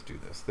ideas just do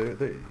this.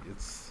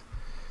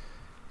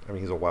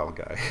 He's a wild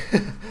guy.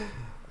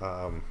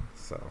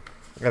 So,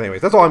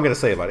 anyways, that's all I'm going to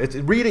say about it.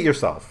 Read it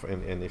yourself,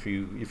 and if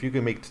you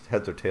can make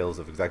heads or tails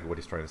of exactly what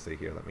he's trying to say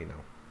here, let me know.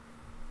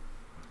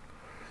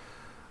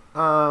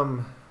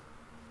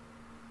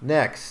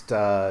 Next,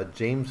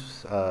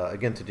 James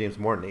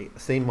Morton,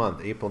 same month,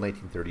 April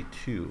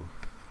 1932.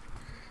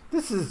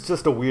 This is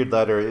just a weird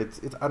letter. It's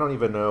I don't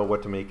even know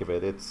what to make of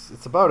it.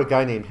 It's about a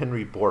guy named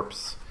Henry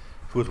Borps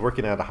who was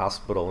working at a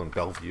hospital in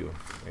Bellevue,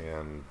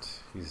 and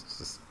he's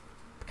just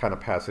kind of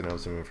passing on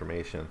some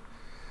information.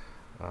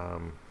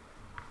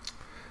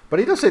 But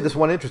he does say this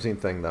one interesting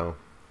thing, though.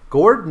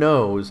 Gord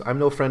knows I'm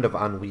no friend of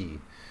ennui,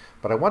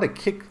 but I want to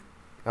kick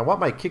I want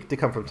my kick to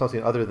come from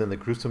something other than the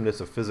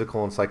gruesomeness of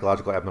physical and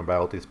psychological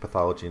abnormalities,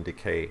 pathology, and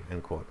decay,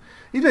 end quote.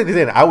 He's basically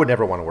saying, I would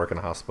never want to work in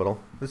a hospital.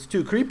 It's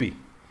too creepy.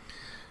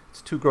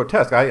 It's too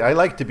grotesque. I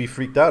like to be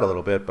freaked out a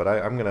little bit, but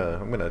I'm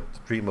gonna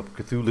dream of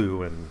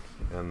Cthulhu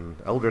and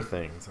elder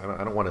things.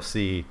 I don't want to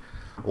see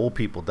old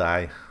people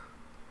die.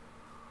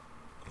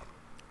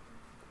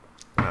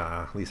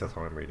 At least that's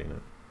how I'm reading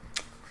it.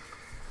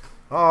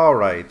 All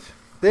right.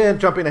 Then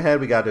jumping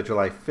ahead, we got a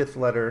July 5th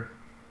letter.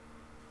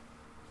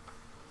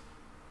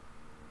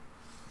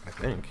 I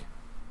think.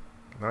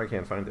 Now I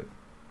can't find it.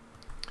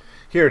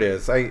 Here it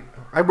is. I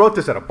wrote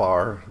this at a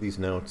bar, these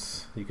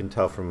notes. You can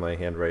tell from my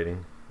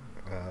handwriting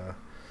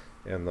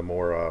and the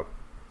more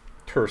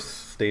terse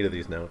state of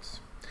these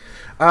notes.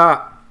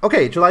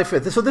 Okay, July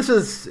 5th. So this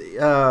is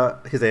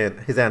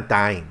his aunt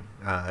dying.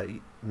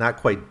 Not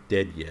quite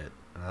dead yet.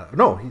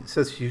 No, he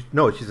says she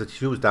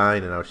was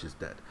dying and now she's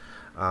dead.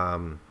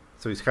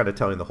 So he's kind of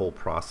telling the whole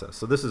process.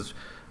 So this is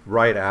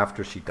right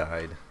after she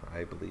died,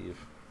 I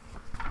believe.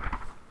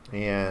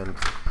 And,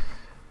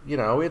 you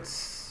know,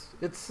 it's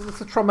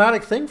a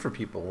traumatic thing for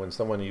people when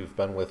someone you've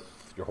been with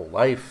your whole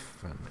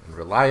life and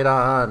relied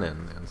on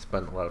and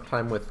spent a lot of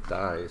time with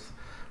dies.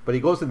 But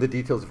he goes into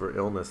details of her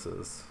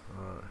illnesses,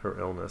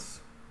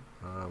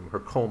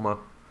 her coma,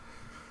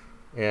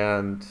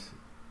 and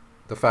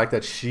the fact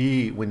that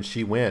when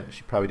she went,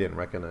 she probably didn't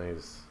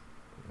recognize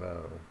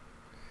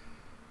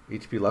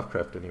H.P.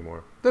 Lovecraft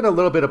anymore. Then a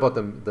little bit about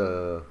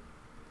the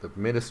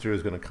minister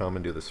who's going to come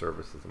and do the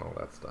services and all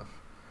that stuff.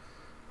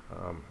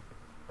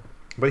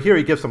 But here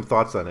he gives some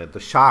thoughts on it, the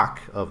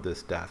shock of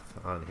this death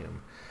on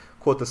him.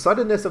 Quote, the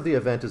suddenness of the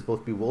event is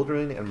both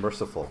bewildering and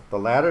merciful, the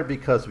latter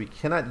because we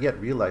cannot yet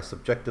realize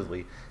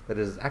subjectively that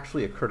it has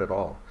actually occurred at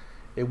all.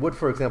 It would,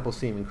 for example,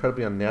 seem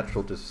incredibly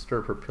unnatural to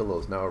disturb her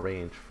pillows now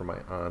arranged for my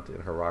aunt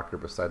in her rocker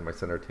beside my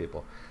center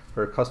table,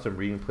 her accustomed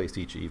reading place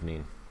each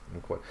evening.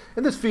 End quote.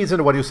 And this feeds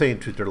into what he was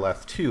saying to their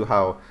left, too,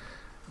 how,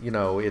 you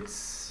know, it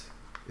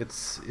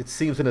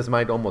seems in his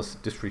mind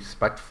almost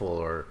disrespectful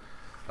or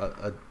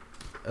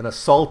an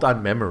assault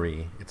on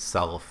memory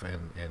itself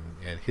and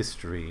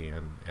history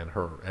and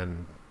her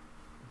and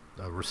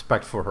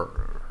respect for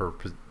her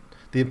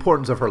the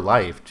importance of her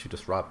life to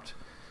disrupt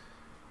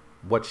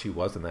what she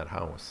was in that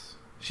house.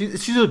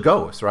 She's a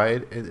ghost,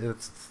 right?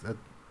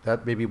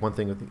 That may be one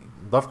thing.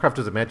 Lovecraft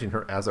is imagining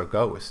her as a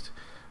ghost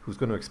who's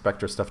going to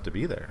expect her stuff to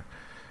be there.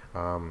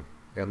 And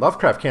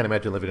Lovecraft can't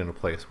imagine living in a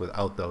place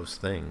without those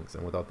things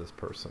and without this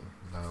person.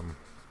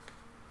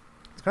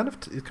 It's kind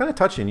of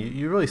touching.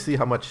 You really see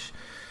how much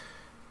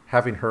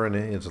having her in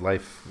his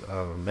life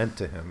meant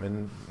to him,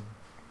 and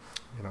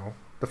you know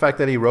the fact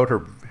that he wrote her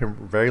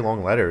very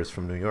long letters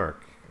from New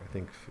York, I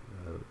think,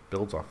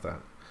 builds off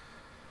that.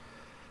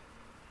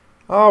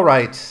 All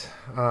right,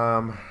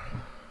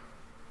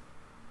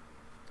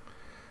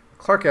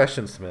 Clark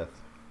Ashton Smith.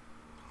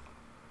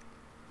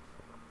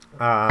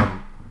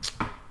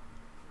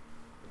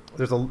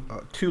 There's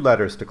two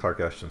letters to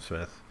Clark Ashton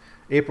Smith,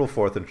 April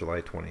 4th and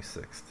July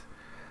 26th.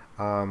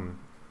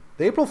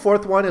 The April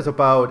 4th one is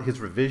about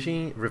his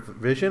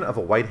revision of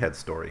a Whitehead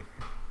story.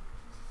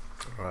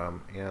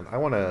 And I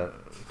want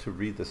to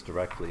read this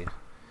directly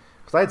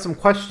because I had some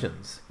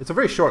questions. It's a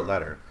very short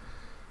letter.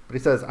 But he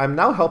says, I'm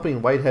now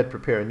helping Whitehead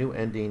prepare a new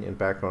ending and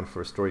background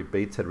for a story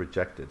Bates had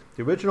rejected.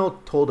 The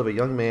original told of a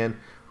young man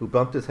who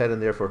bumped his head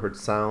and therefore heard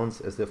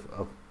sounds as if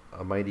of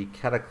a mighty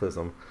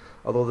cataclysm,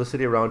 although the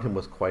city around him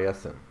was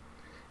quiescent.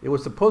 It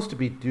was supposed to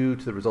be due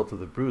to the result of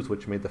the bruise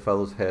which made the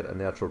fellow's head a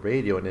natural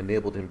radio and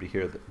enabled him to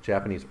hear the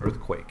Japanese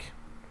earthquake.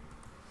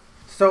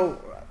 So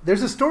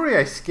there's a story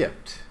I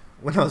skipped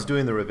when I was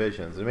doing the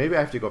revisions, and maybe I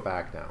have to go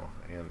back now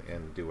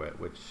and do it,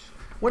 which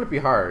wouldn't be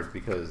hard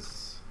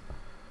because,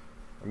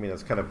 I mean,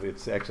 it's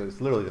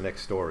literally the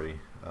next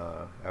story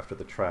after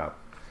The Trap.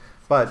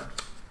 But,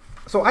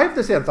 so I have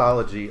this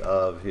anthology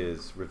of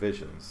his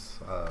revisions,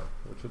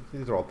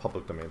 these are all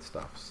public domain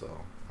stuff,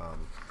 so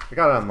I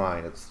got it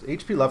online. It's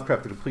H.P.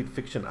 Lovecraft, The Complete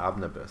Fiction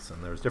Omnibus,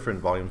 and there's different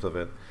volumes of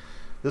it.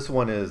 This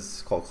one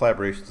is called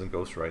Collaborations in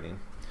Ghostwriting.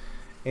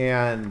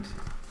 And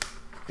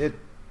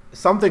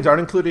some things aren't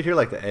included here,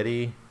 like the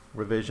Eddy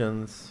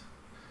revisions.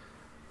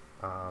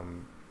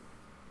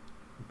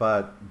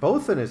 But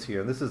Bothan is here,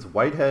 and this is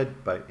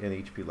Whitehead by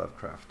H.P.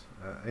 Lovecraft.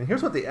 And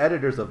here's what the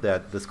editors of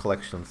this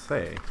collection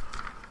say.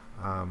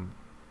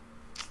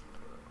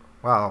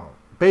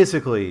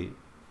 Basically,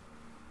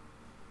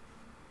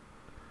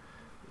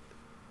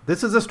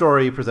 this is a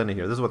story presented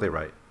here. This is what they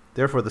write.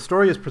 Therefore, the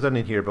story is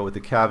presented here, but with the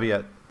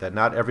caveat that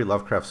not every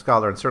Lovecraft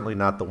scholar, and certainly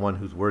not the one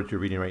whose words you're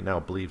reading right now,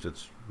 believes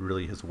it's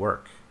really his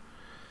work.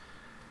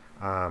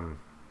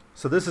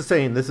 So this is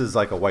saying this is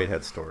like a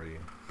Whitehead story,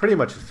 pretty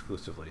much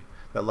exclusively,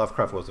 that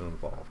Lovecraft wasn't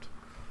involved.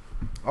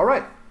 All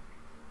right.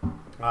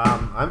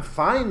 I'm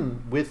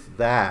fine with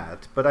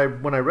that,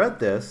 but when I read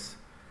this,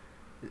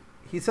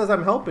 he says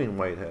I'm helping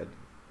Whitehead.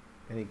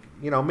 And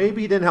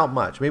maybe he didn't help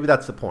much. Maybe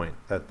that's the point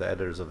that the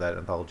editors of that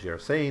anthology are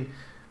saying.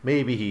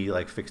 Maybe he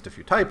fixed a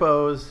few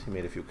typos, he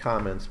made a few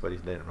comments, but he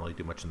didn't really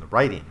do much in the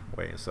writing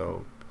way.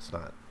 So it's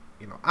not,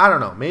 I don't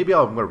know. Maybe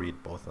I'm going to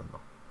read both of them.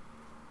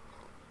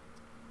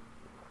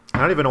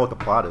 don't even know what the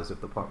plot is,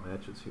 if the plot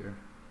matches here.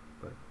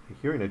 But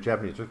hearing a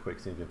Japanese earthquake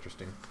seems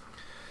interesting.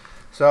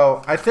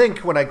 So I think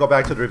when I go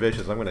back to the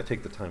revisions, I'm going to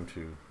take the time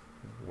to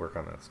work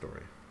on that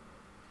story.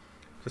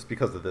 Just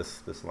because of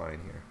this line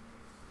here.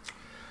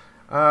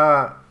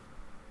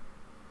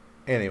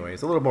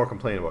 Anyways, a little more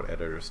complaining about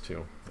editors,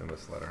 too, in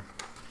this letter.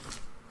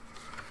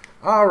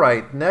 All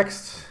right,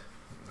 next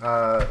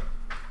to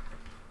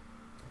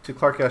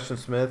Clark Ashton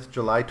Smith,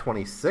 July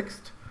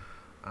 26th.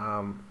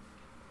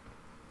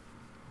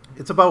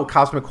 It's about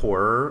cosmic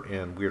horror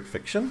and weird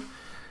fiction.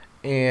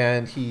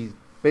 And he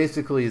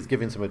basically is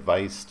giving some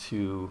advice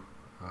to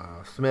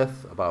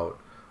Smith about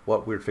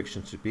what weird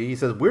fiction should be. He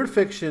says, weird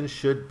fiction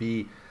should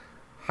be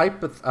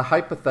a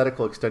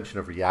hypothetical extension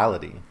of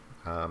reality.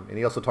 And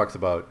he also talks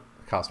about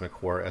cosmic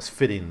horror as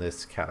fitting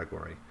this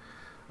category.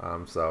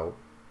 So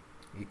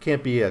it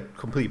can't be a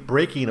complete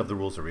breaking of the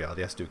rules of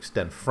reality. It has to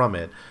extend from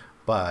it,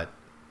 but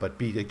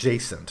be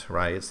adjacent,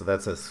 right? So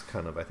that's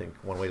kind of, I think,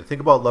 one way to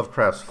think about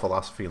Lovecraft's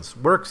philosophy and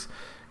works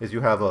is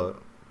you have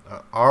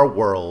our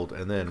world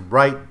and then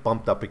right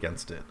bumped up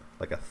against it,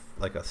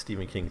 like a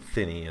Stephen King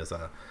thinny is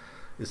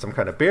some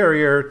kind of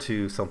barrier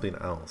to something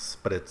else,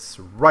 but it's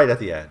right at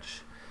the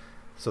edge.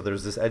 So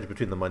there's this edge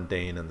between the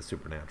mundane and the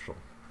supernatural.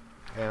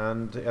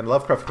 And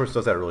Lovecraft, of course,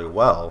 does that really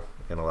well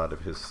in a lot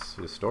of his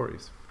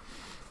stories.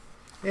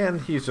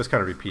 And he's just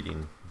kind of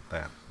repeating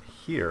that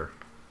here.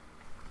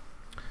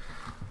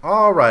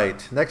 All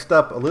right, next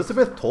up,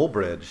 Elizabeth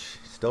Tollbridge.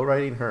 Still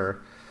writing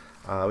her.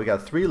 We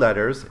got 3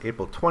 letters,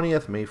 April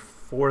 20th, May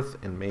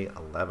 4th, and May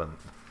 11th.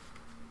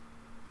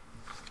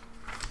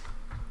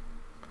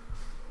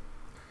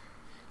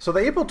 So the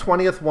April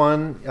 20th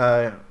one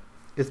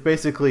is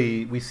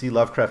basically, we see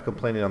Lovecraft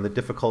complaining on the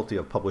difficulty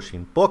of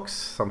publishing books,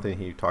 something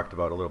he talked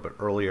about a little bit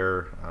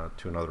earlier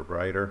to another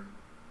writer.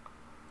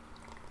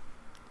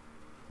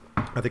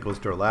 I think it was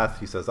Derleth.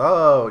 He says,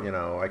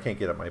 I can't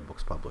get my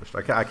books published.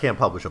 I can't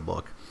publish a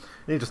book.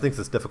 And he just thinks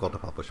it's difficult to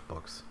publish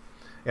books.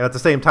 And at the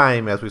same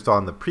time, as we saw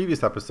in the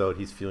previous episode,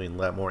 he's feeling a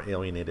lot more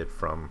alienated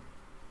from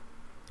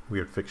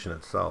weird fiction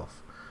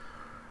itself.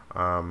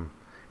 And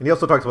he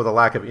also talks about his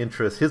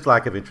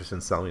lack of interest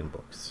in selling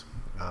books.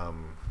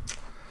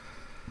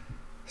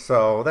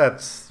 So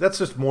that's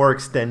just more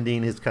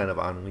extending his kind of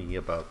ennui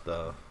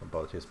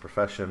about his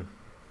profession.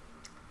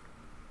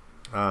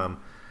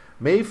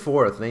 May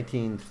 4th,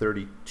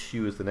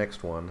 1932 is the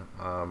next one.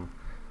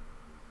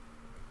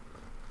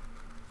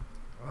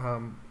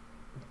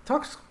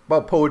 Talks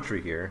about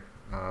poetry here.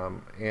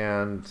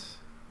 And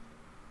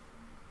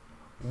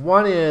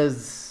one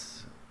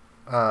is,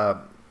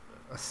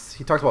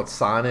 he talks about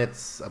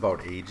sonnets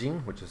about aging,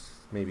 which is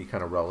maybe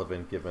kind of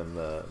relevant given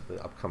the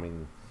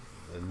upcoming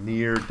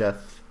near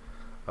death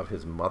of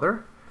his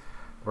mother.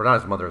 Or not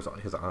his mother,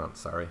 his aunt,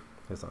 sorry.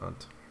 His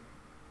aunt.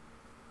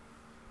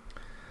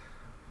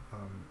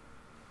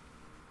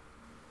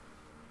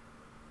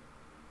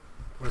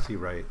 What does he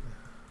write?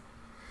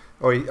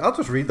 I'll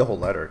just read the whole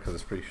letter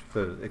because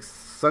the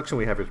section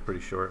we have is pretty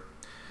short.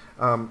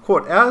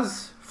 Quote,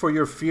 as for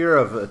your fear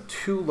of a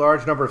too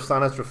large number of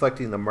sonnets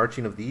reflecting the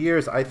marching of the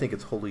years, I think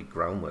it's wholly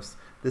groundless.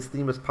 This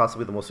theme is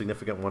possibly the most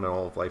significant one in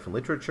all of life and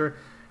literature,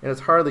 and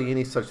it's hardly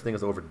any such thing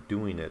as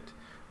overdoing it.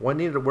 One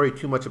needn't worry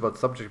too much about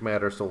subject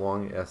matter so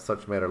long as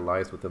such matter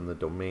lies within the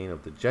domain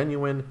of the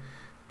genuine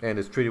and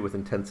is treated with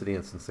intensity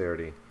and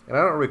sincerity. And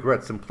I don't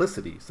regret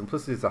simplicity.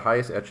 Simplicity is the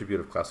highest attribute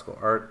of classical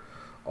art.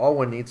 All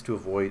one needs to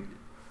avoid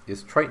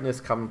is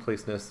triteness,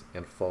 commonplaceness,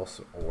 and false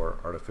or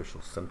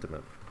artificial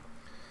sentiment.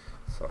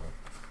 So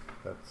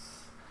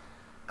that's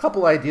a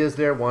couple ideas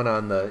there. One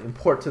on the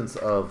importance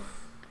of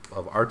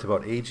art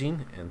about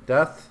aging and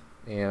death,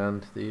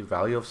 and the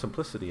value of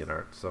simplicity in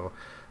art. So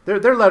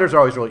their letters are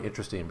always really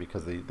interesting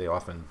because they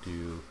often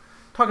do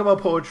talk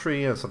about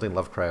poetry and something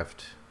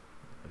Lovecraft.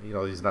 He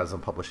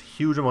doesn't publish a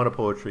huge amount of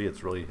poetry.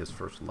 It's really his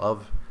first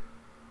love.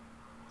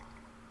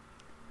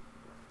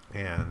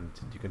 And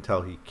you can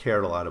tell he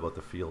cared a lot about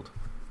the field.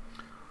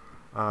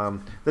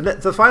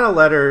 The final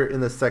letter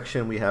in this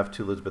section we have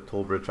to Elizabeth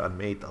Tollbridge on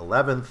May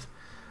 11th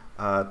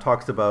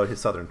talks about his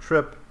southern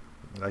trip.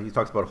 He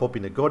talks about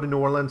hoping to go to New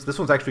Orleans. This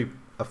one's actually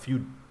a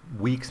few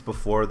weeks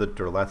before the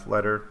Derleth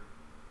letter,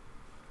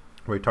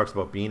 where he talks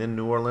about being in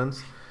New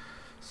Orleans.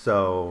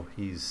 So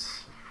he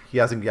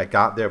hasn't yet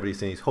got there, but he's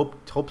saying he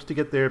hopes to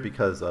get there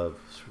because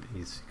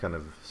he's kind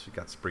of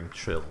got spring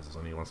chills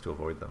and he wants to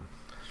avoid them.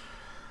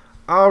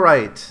 All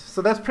right,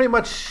 so that's pretty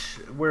much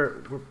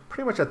we're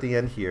pretty much at the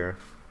end here,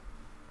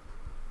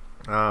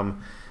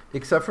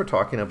 except for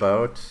talking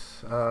about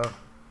the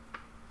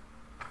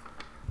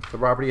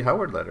Robert E.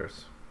 Howard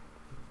letters.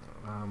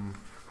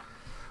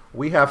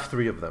 We have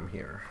 3 of them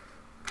here.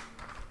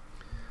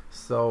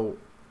 So,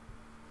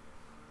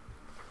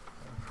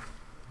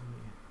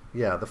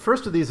 yeah, the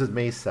first of these is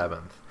May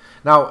 7th.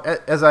 Now,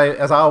 as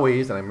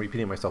always, and I'm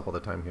repeating myself all the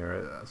time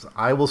here,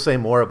 I will say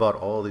more about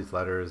all these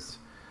letters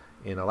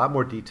in a lot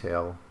more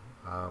detail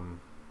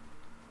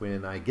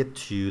when I get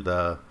to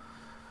the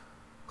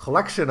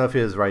collection of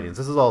his writings.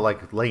 This is all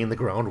like laying the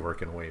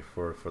groundwork in a way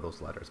for those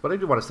letters. But I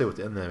do want to say what's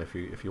in them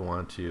if you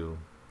want to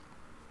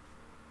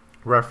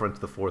reference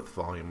the 4th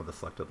volume of the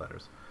Selected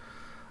Letters.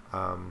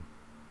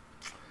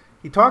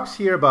 He talks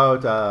here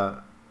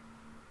about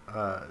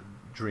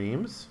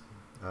dreams,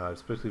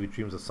 especially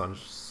dreams of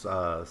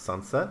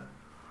sunset,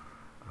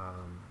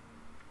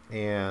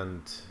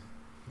 and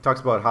he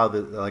talks about how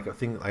a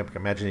thing like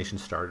imagination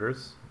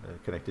starters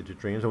connected to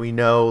dreams, and we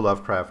know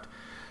Lovecraft,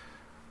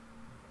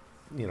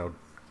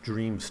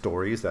 dream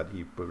stories that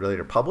he would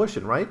later publish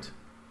and write.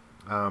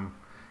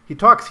 He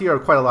talks here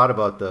quite a lot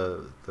about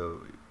the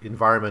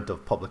environment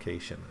of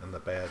publication and the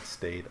bad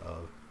state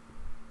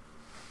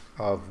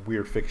of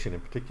weird fiction in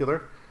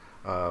particular.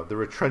 The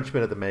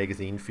retrenchment of the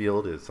magazine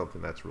field is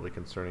something that's really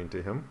concerning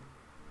to him.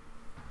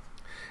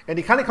 And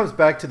he kind of comes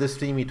back to this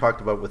theme he talked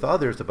about with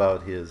others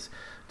about his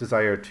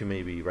desire to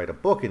maybe write a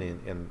book,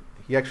 and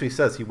he actually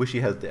says he wishes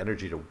he has the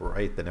energy to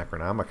write the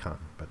Necronomicon,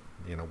 but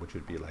which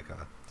would be like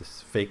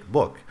this fake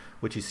book,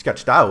 which he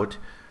sketched out.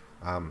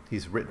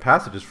 He's written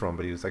passages from,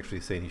 but he was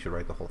actually saying he should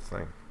write the whole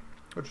thing,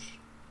 which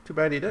too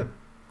bad he did.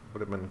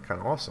 Would have been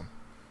kind of awesome.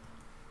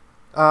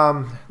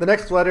 The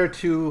next letter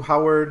to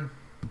Howard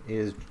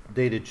is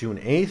dated June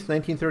 8th,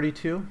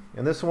 1932,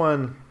 and this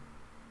one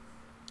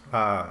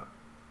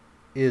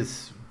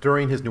is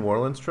during his New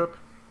Orleans trip.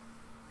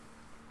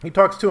 He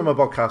talks to him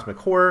about cosmic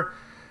horror,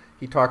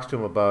 he talks to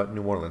him about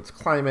New Orleans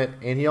climate,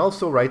 and he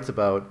also writes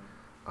about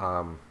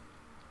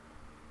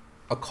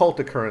occult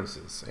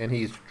occurrences, and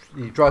he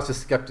draws his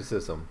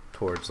skepticism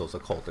towards those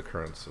occult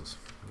occurrences.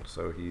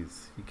 So he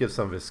gives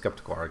some of his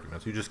skeptical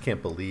arguments. You just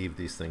can't believe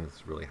these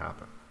things really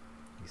happen,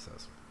 he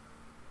says.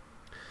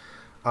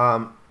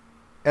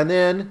 And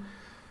then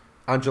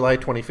on July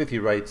 25th, he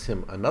writes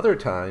him another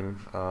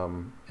time.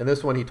 And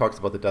this one, he talks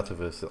about the death of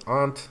his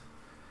aunt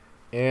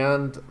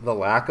and the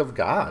lack of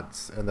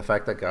gods and the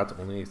fact that gods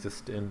only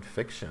exist in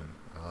fiction.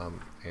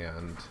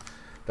 And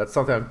that's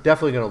something I'm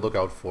definitely going to look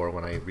out for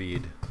when I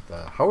read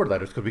the Howard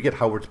letters, because we get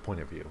Howard's point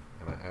of view.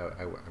 And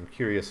I'm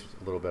curious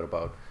a little bit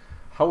about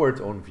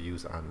Howard's own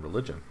views on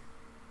religion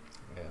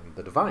and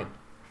the divine.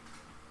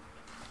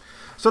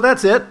 So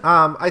that's it.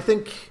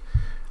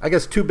 I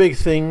guess two big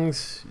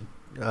things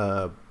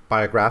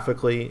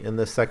biographically in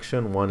this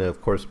section. One,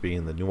 of course,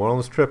 being the New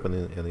Orleans trip,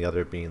 and the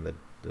other being the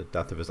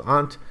death of his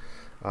aunt.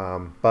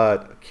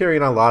 But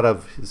carrying on a lot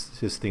of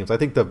his themes. I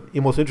think the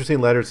most interesting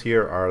letters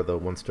here are the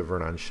ones to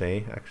Vernon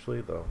Shea,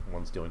 actually, the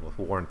ones dealing with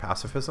war and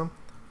pacifism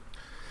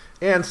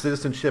and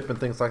citizenship and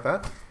things like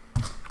that.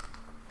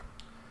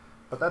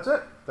 But that's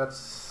it.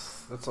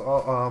 That's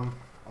all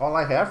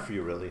I have for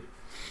you, really.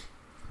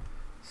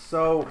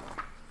 So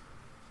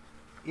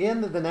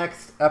in the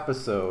next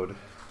episode,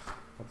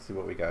 let's see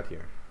what we got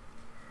here.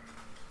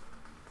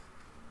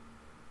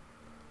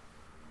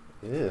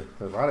 Yeah,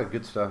 a lot of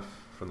good stuff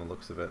from the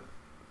looks of it.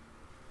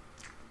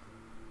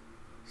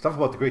 Stuff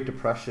about the Great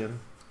Depression.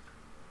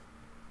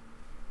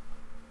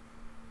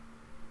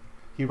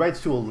 He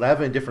writes to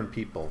 11 different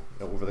people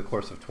over the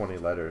course of 20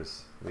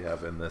 letters we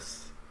have in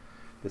this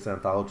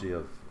anthology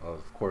of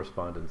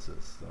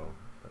correspondences.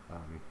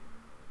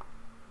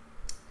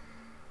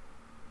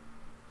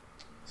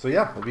 So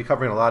yeah, we'll be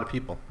covering a lot of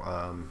people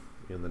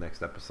in the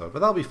next episode, but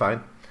that'll be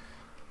fine.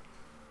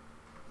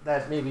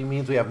 That maybe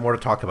means we have more to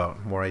talk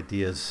about, more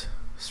ideas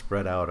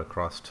spread out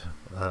across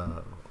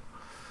a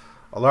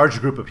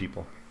large group of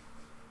people.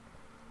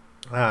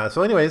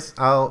 So anyways,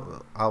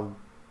 I'll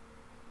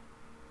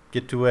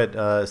get to it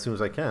as soon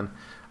as I can.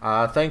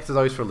 Thanks as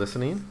always for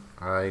listening.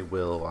 I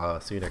will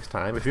see you next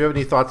time. If you have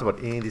any thoughts about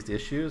any of these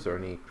issues or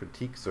any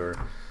critiques or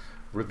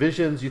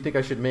revisions you think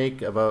I should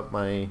make about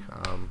my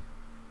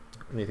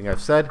anything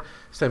I've said,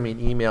 send me an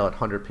email at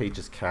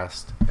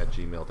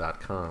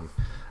 100pagescast@gmail.com.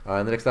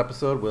 In the next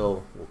episode,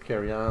 we'll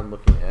carry on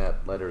looking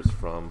at letters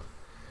from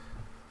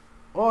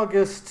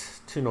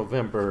August to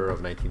November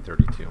of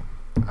 1932.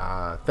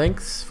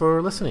 Thanks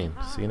for listening.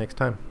 See you next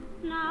time.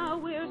 Now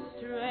we're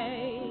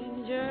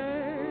strangers.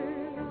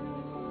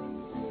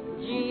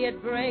 Gee,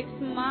 it breaks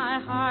my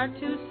heart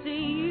to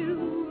see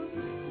you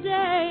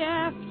day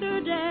after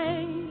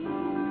day,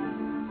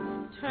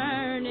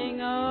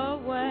 turning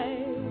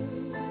away,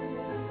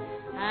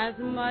 as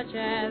much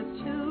as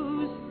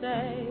to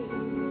say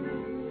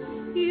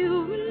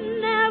you've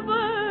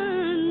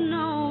never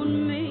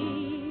known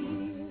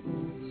me,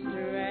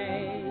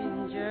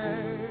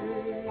 stranger.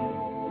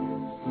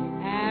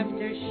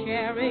 After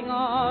sharing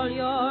all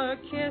your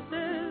kisses